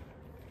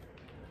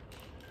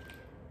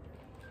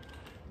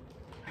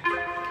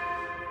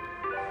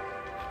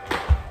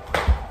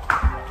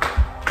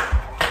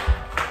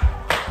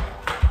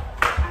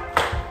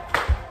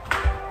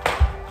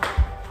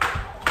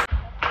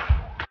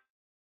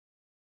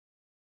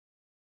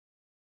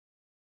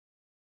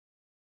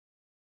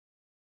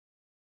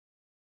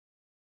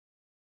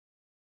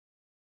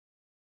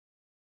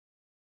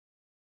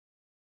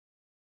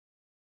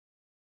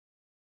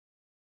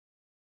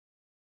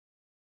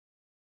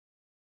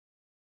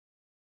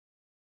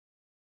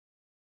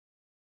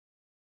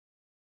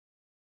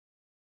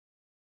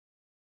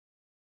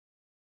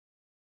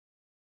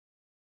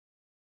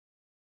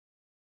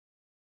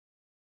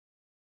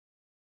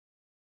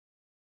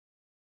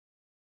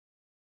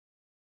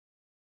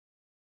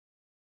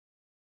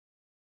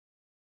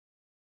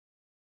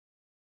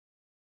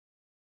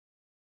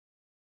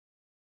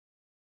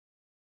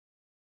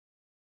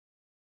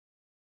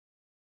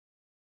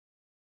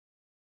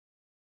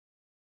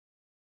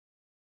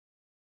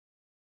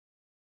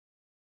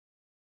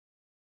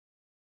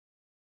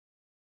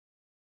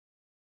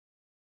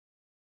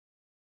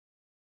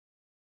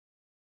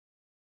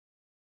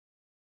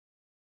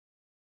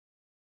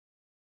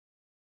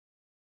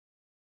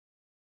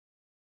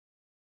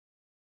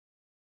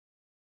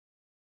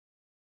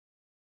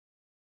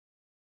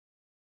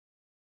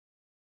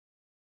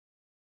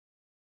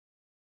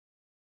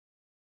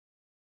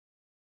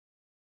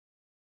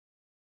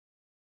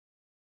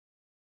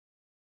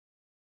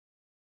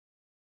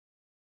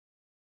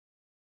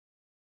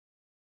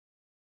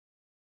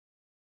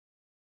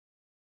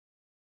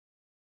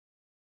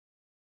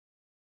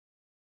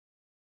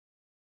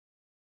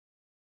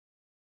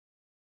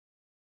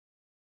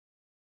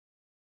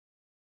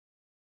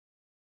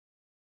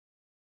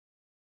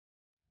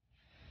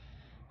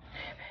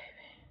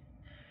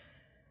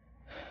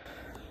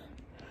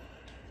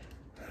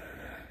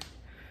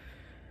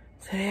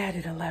 Today I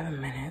did 11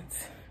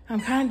 minutes.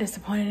 I'm kind of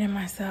disappointed in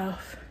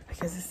myself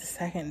because it's the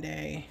second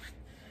day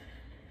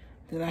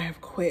that I have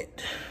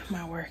quit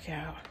my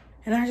workout.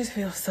 And I just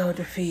feel so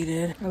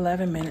defeated.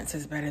 11 minutes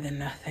is better than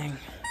nothing.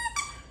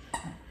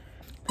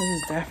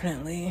 This is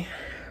definitely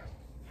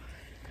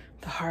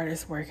the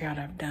hardest workout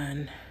I've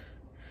done.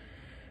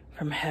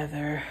 From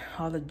Heather,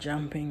 all the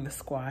jumping, the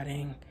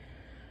squatting,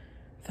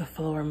 the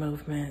floor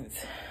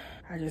movements.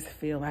 I just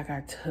feel like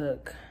I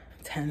took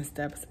 10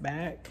 steps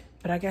back.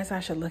 But I guess I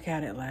should look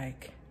at it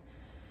like,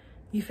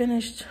 you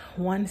finished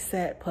one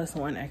set plus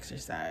one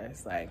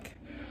exercise. Like,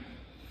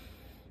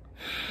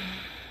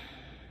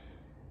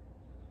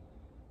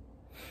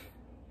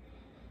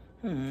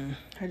 I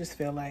just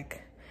feel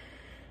like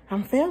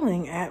I'm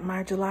failing at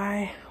my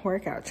July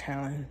workout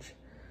challenge.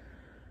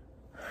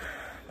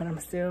 But I'm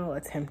still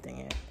attempting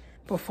it.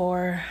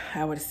 Before,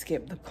 I would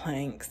skip the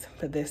planks,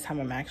 but this time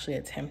I'm actually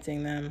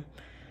attempting them.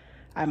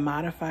 I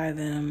modify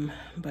them,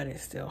 but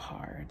it's still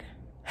hard.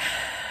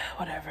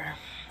 Whatever.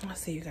 I'll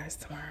see you guys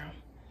tomorrow.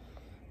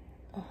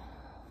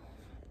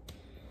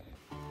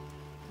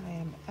 I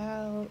am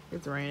out.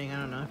 It's raining. I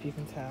don't know if you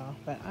can tell,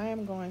 but I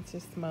am going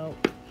to smoke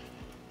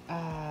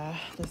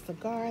the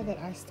cigar that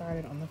I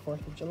started on the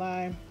 4th of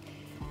July.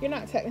 You're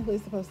not technically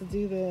supposed to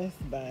do this,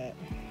 but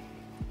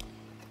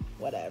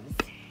whatever.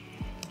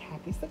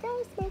 Happy cigar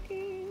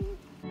smoking.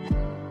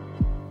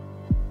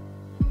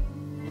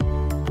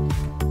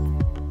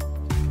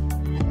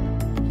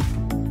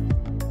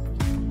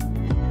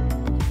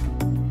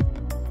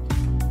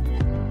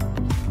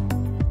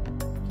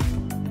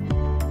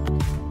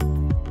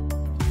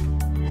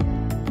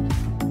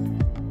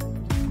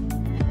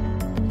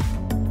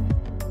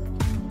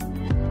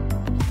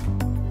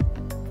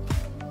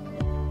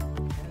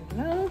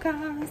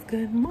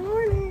 Good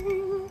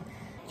morning.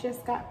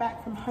 Just got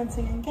back from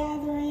hunting and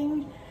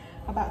gathering.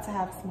 About to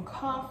have some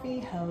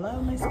coffee.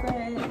 Hello, Miss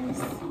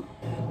Grace.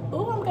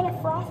 Ooh, I'm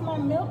gonna froth my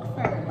milk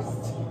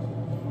first.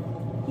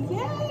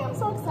 Yay, I'm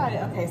so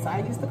excited. Okay, so I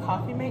use the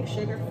Coffee Mate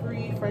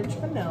sugar-free French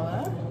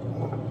vanilla.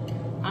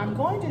 I'm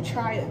going to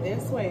try it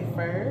this way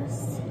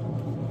first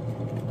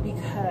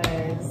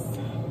because,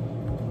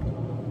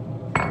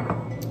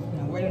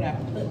 now where did I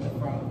put the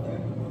frother?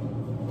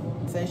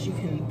 It says you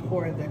can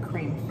pour the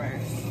cream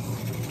first.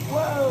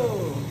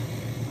 Whoa!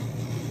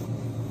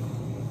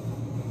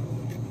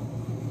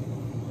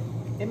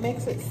 It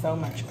makes it so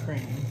much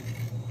cream.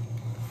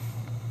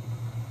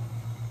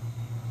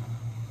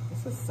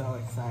 This is so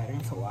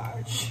exciting to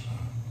watch.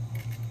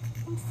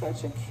 I'm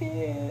such a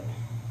kid.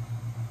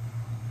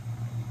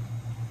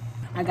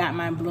 I got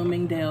my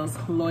Bloomingdale's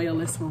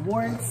Loyalist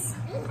Rewards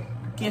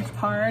gift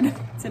card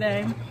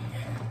today.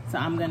 So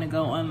I'm gonna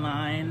go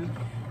online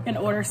and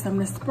order some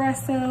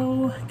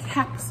Nespresso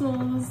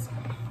capsules.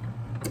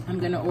 I'm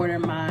gonna order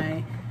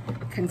my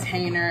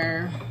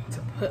container to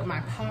put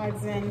my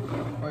pods in,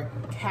 or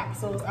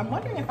capsules. I'm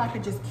wondering if I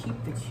could just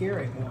keep the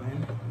Keurig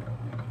one.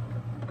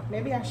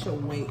 Maybe I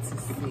should wait to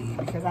see,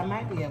 because I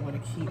might be able to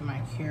keep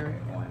my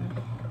Keurig one.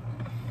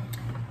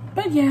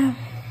 But yeah,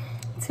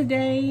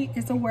 today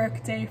is a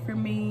work day for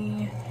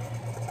me.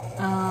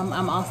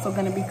 I'm also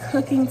gonna be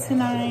cooking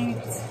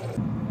tonight.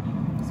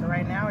 So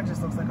right now it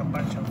just looks like a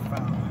bunch of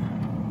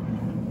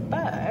foam.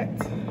 But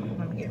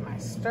let me get my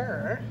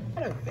stir.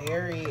 I had a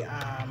very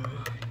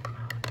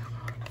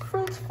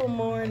fruitful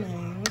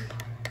morning.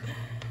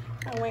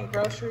 I went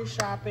grocery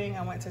shopping.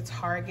 I went to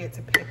Target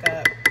to pick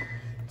up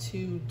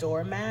 2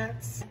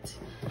 doormats.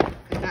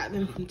 I got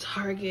them from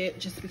Target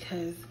just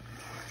because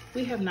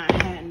we have not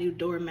had new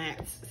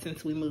doormats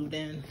since we moved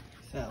in.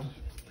 So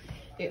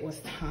it was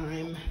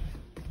time.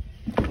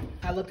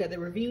 I looked at the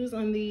reviews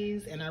on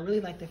these and I really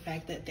like the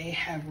fact that they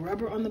have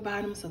rubber on the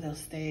bottom so they'll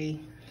stay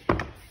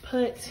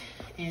put,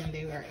 and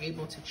they are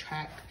able to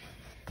track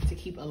to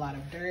keep a lot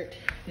of dirt.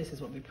 This is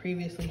what we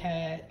previously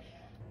had.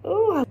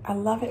 Ooh, I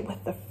love it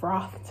with the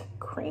frothed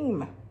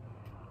cream.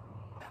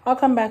 I'll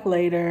come back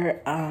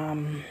later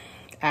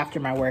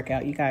after my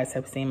workout. You guys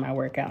have seen my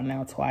workout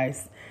now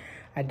twice.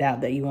 I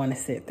doubt that you want to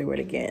sit through it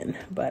again,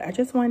 but I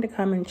just wanted to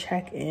come and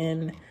check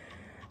in,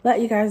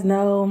 let you guys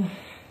know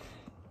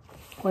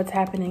what's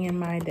happening in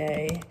my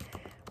day.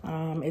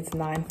 It's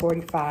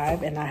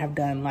 9:45 and I have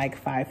done like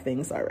 5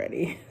 things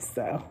already.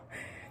 So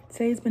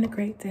today's been a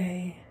great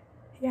day.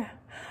 Yeah,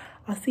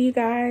 I'll see you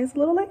guys a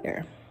little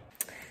later.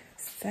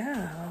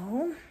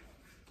 So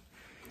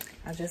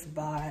I just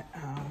bought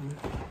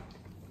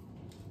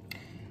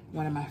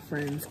one of my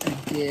friends a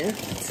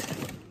gift.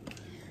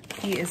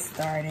 He is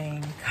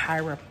starting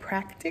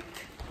chiropractic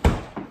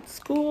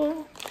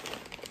school.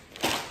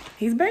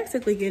 He's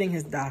basically getting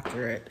his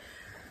doctorate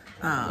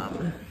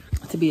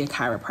to be a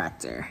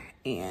chiropractor,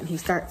 and he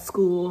starts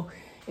school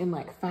in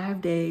like 5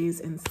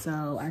 days. And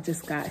so I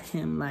just got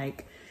him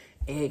like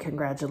a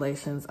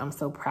congratulations, I'm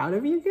so proud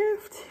of you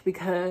gift,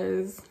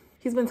 because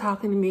he's been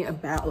talking to me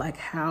about like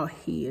how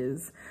he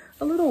is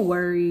a little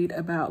worried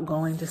about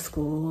going to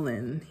school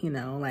and, you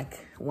know,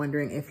 like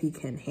wondering if he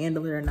can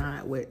handle it or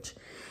not, which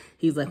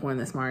he's like one of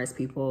the smartest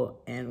people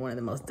and one of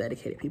the most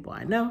dedicated people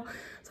I know.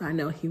 So I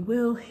know he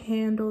will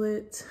handle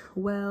it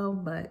well,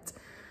 but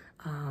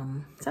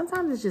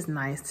sometimes it's just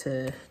nice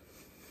to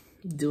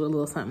do a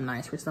little something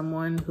nice for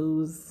someone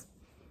who's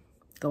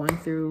going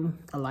through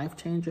a life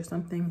change or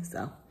something.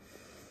 So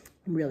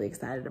I'm really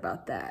excited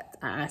about that.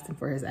 I asked him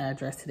for his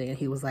address today and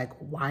he was like,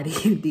 why do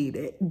you need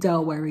it?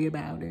 Don't worry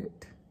about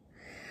it.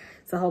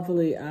 So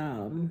hopefully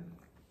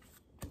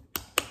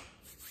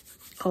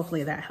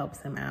that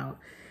helps him out.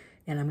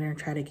 And I'm gonna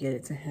try to get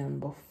it to him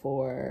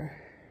before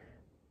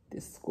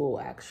this school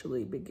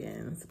actually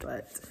begins.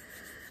 But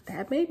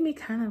that made me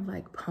kind of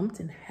like pumped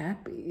and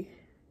happy.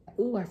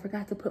 Ooh, I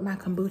forgot to put my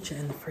kombucha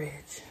in the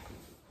fridge.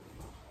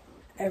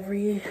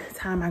 Every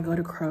time I go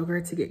to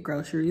Kroger to get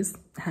groceries,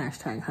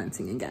 hashtag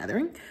hunting and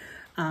gathering,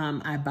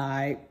 I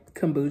buy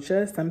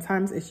kombucha.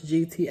 Sometimes it's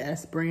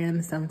GTS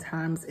brand.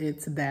 Sometimes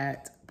it's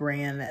that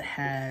brand that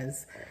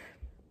has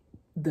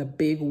the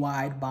big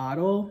wide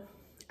bottle.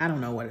 I don't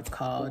know what it's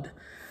called.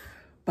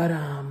 But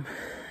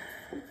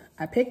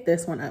I picked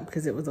this one up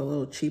because it was a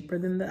little cheaper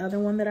than the other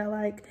one that I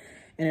like.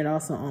 And it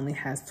also only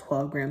has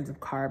 12 grams of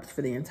carbs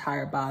for the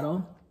entire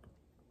bottle.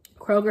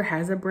 Kroger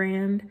has a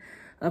brand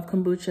of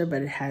kombucha,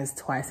 but it has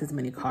twice as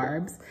many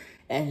carbs.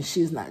 And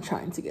she's not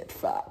trying to get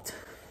fucked.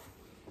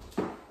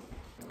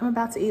 I'm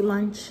about to eat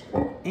lunch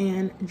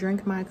and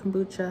drink my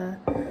kombucha.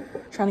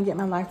 Trying to get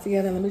my life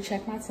together. Let me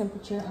check my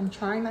temperature. I'm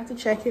trying not to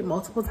check it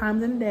multiple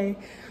times in a day.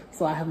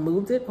 So I have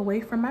moved it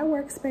away from my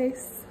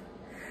workspace.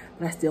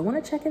 But I still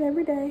want to check it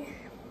every day.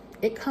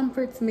 It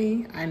comforts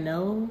me. I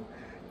know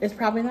it's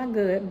probably not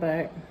good,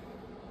 but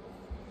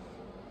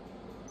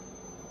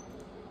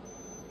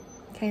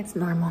okay, it's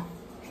normal.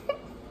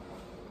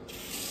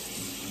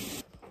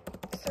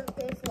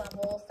 Surface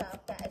level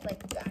stuff that is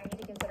like I need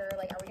to consider,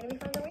 like, are we gonna be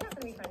friends or are we not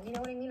gonna be friends? You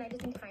know what I mean? I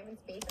just need time and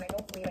space, and I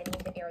don't believe I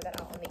need to air that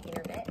out on the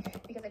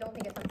internet because I don't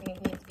think it's something I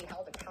need to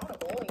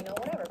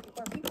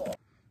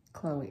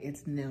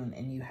it's noon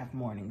and you have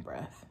morning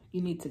breath.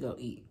 You need to go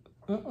eat.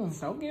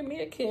 Don't give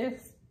me a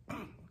kiss.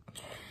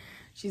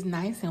 She's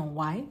nice and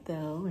white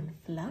though and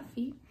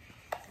fluffy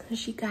because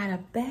she got a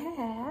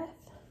bath.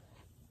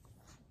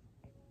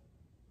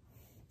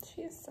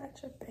 She is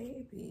such a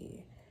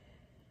baby.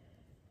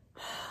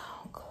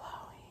 Oh,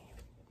 Chloe.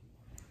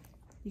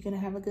 You gonna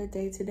have a good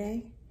day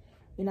today?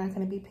 You're not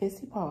gonna be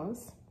pissy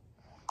paws.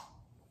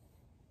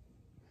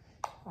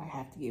 I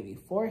have to give you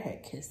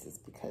forehead kisses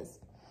because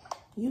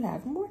you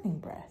have morning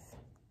breath.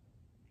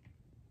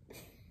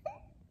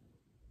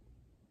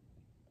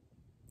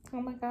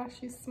 Oh my gosh,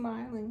 she's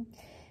smiling.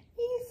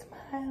 He's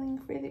smiling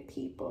for the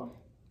people.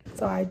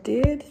 So I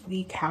did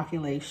the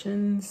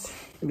calculations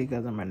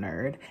because I'm a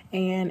nerd,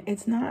 and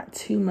it's not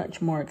too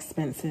much more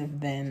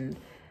expensive than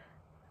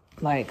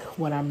like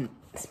what I'm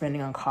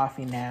spending on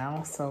coffee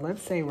now. So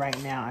let's say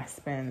right now I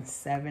spend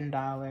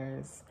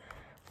 $7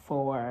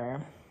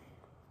 for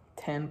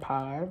 10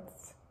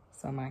 pods.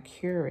 So my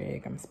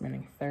Keurig, I'm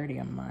spending $30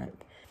 a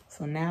month.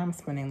 So now I'm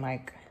spending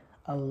like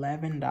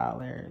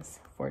 $11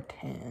 for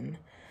 10.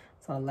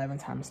 So 11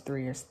 times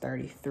 3 is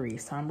 33.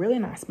 So I'm really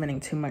not spending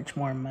too much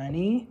more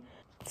money.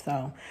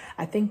 So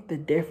I think the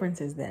difference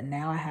is that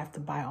now I have to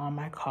buy all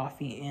my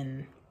coffee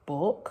in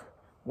bulk.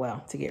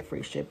 Well, to get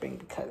free shipping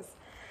because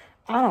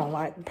I don't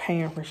like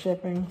paying for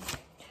shipping.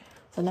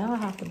 So now I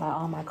have to buy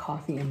all my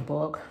coffee in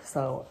bulk.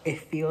 So it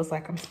feels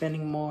like I'm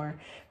spending more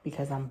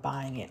because I'm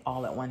buying it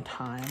all at one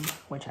time,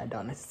 which I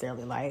don't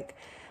necessarily like.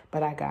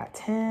 But I got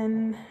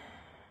 10,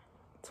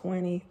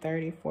 20,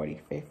 30,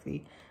 40,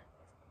 50.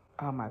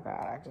 Oh my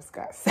God, I just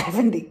got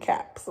 70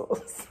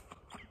 capsules.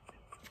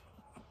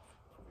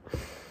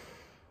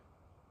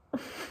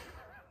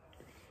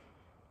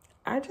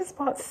 I just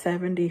bought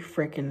 70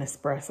 freaking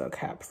espresso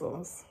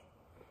capsules.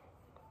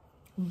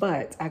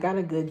 But I got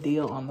a good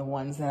deal on the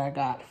ones that I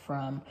got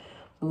from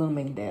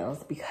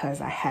Bloomingdale's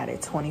because I had a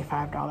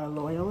 $25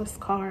 loyalist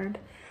card.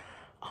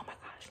 Oh my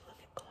gosh, look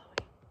at Chloe.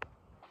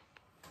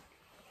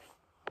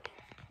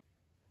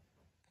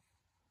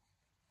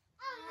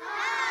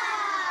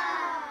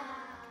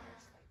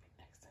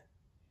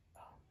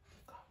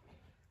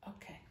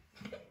 Okay.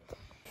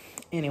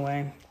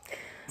 Anyway,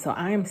 so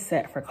I am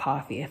set for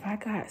coffee. If I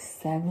got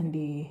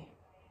 70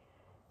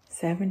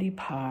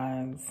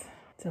 pods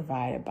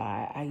divided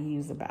by, I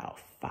use about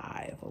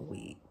 5 a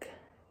week.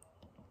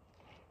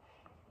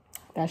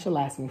 That should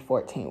last me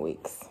 14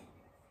 weeks.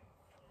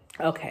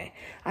 Okay,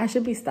 I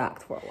should be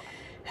stocked for a while.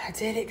 I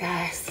did it,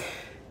 guys.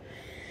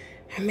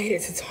 I made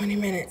it to 20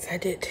 minutes. I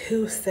did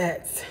 2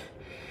 sets.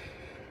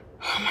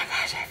 Oh my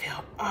gosh, I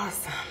feel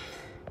awesome.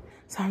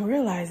 So I'm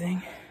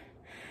realizing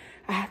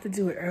I have to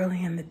do it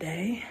early in the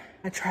day.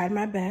 I tried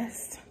my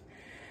best.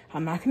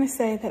 I'm not gonna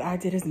say that I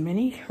did as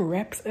many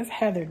reps as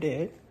Heather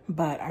did,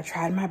 but I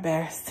tried my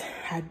best.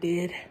 I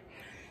did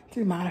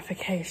do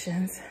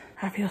modifications.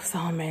 I feel so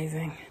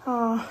amazing.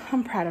 Oh,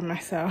 I'm proud of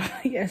myself.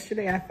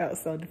 Yesterday I felt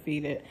so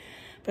defeated,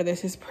 but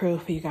this is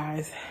proof, you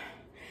guys.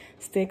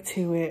 Stick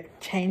to it,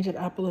 change it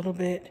up a little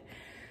bit,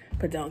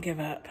 but don't give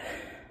up.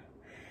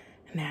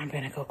 Now I'm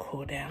gonna go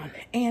cool down.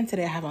 And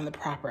today I have on the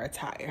proper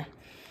attire.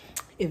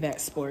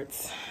 Yvette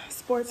Sports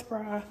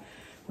bra,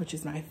 which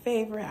is my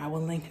favorite. I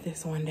will link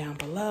this one down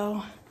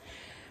below.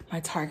 My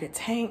Target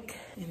tank,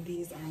 and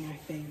these are my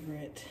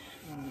favorite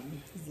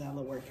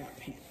Zella workout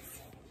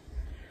pants.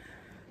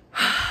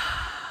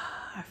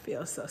 I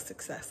feel so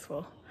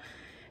successful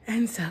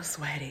and so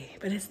sweaty,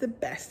 but it's the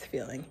best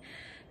feeling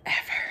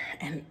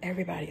ever, and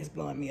everybody is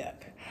blowing me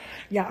up.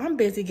 Y'all, I'm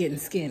busy getting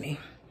skinny,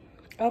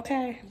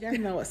 okay? You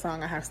know what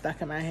song I have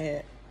stuck in my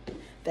head?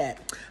 That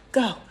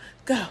go,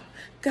 go,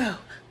 go,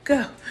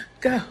 go,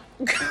 go,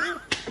 go.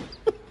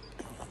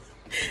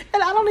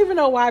 And I don't even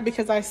know why,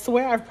 because I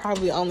swear I've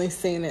probably only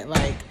seen it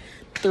like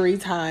 3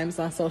 times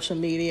on social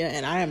media,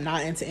 and I am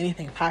not into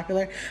anything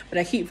popular, but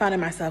I keep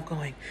finding myself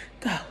going,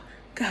 go,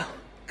 go,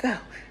 go,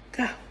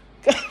 go,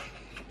 go.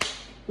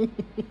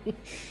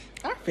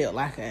 I feel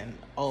like an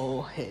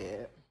old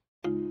head.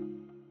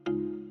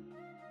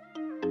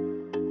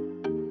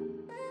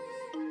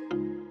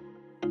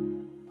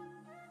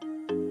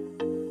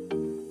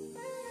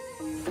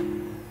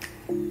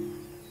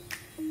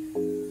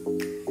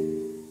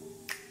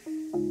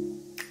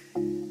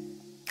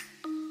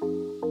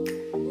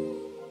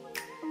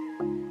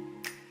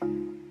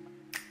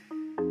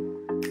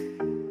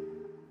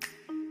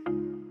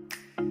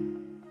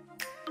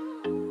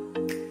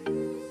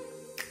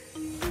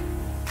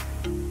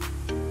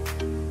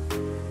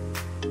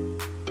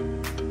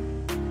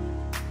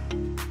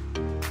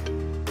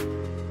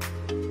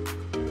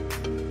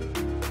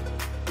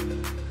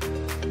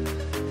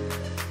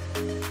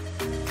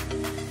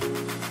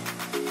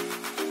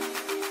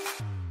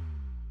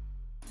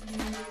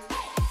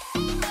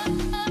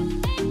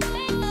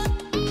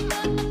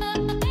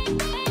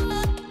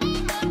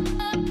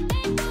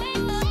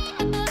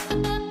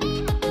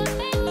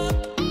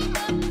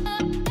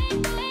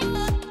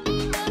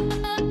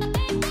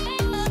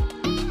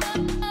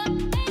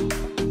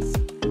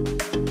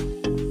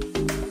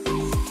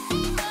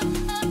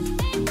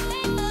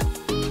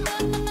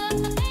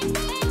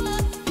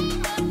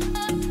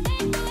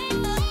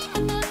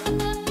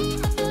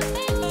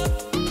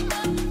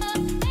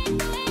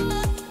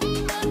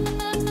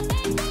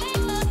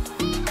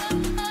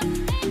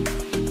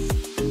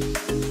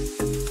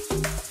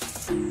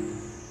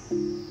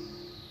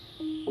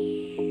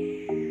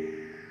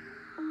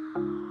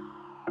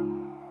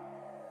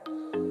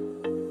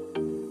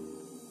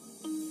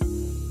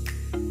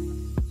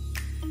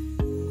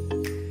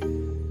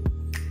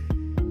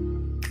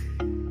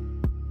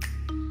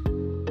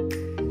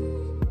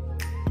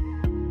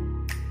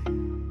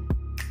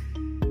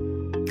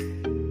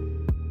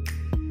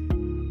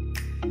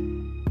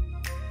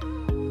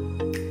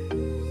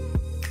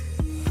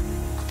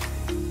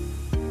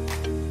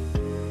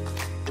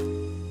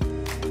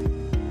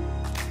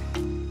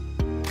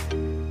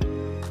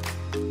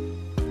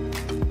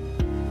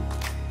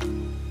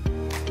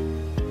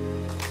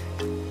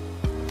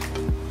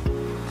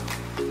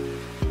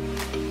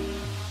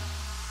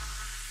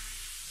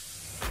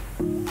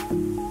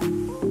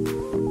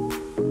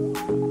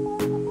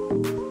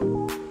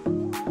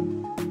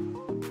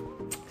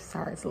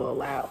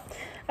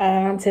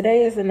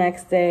 Today is the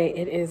next day.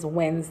 It is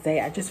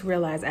Wednesday. I just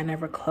realized I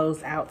never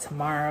closed out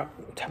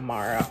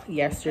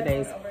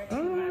yesterday's.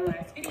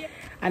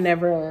 I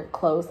never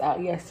closed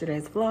out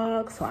yesterday's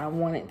vlog, so I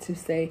wanted to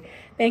say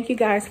thank you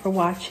guys for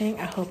watching.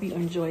 I hope you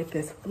enjoyed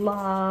this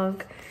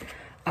vlog.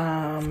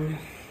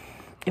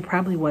 It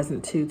probably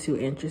wasn't too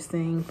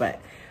interesting, but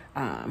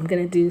I'm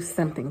gonna do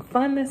something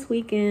fun this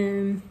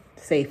weekend,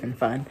 safe and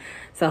fun.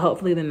 So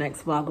hopefully the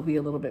next vlog will be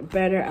a little bit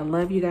better. I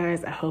love you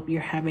guys. I hope you're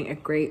having a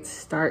great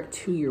start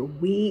to your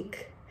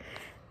week.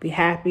 Be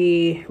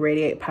happy,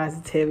 radiate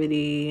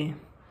positivity.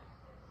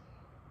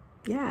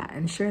 Yeah,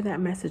 and share that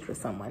message with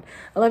someone.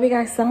 I love you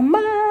guys so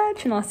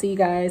much, and I'll see you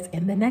guys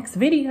in the next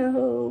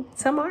video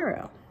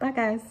tomorrow. Bye,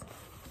 guys.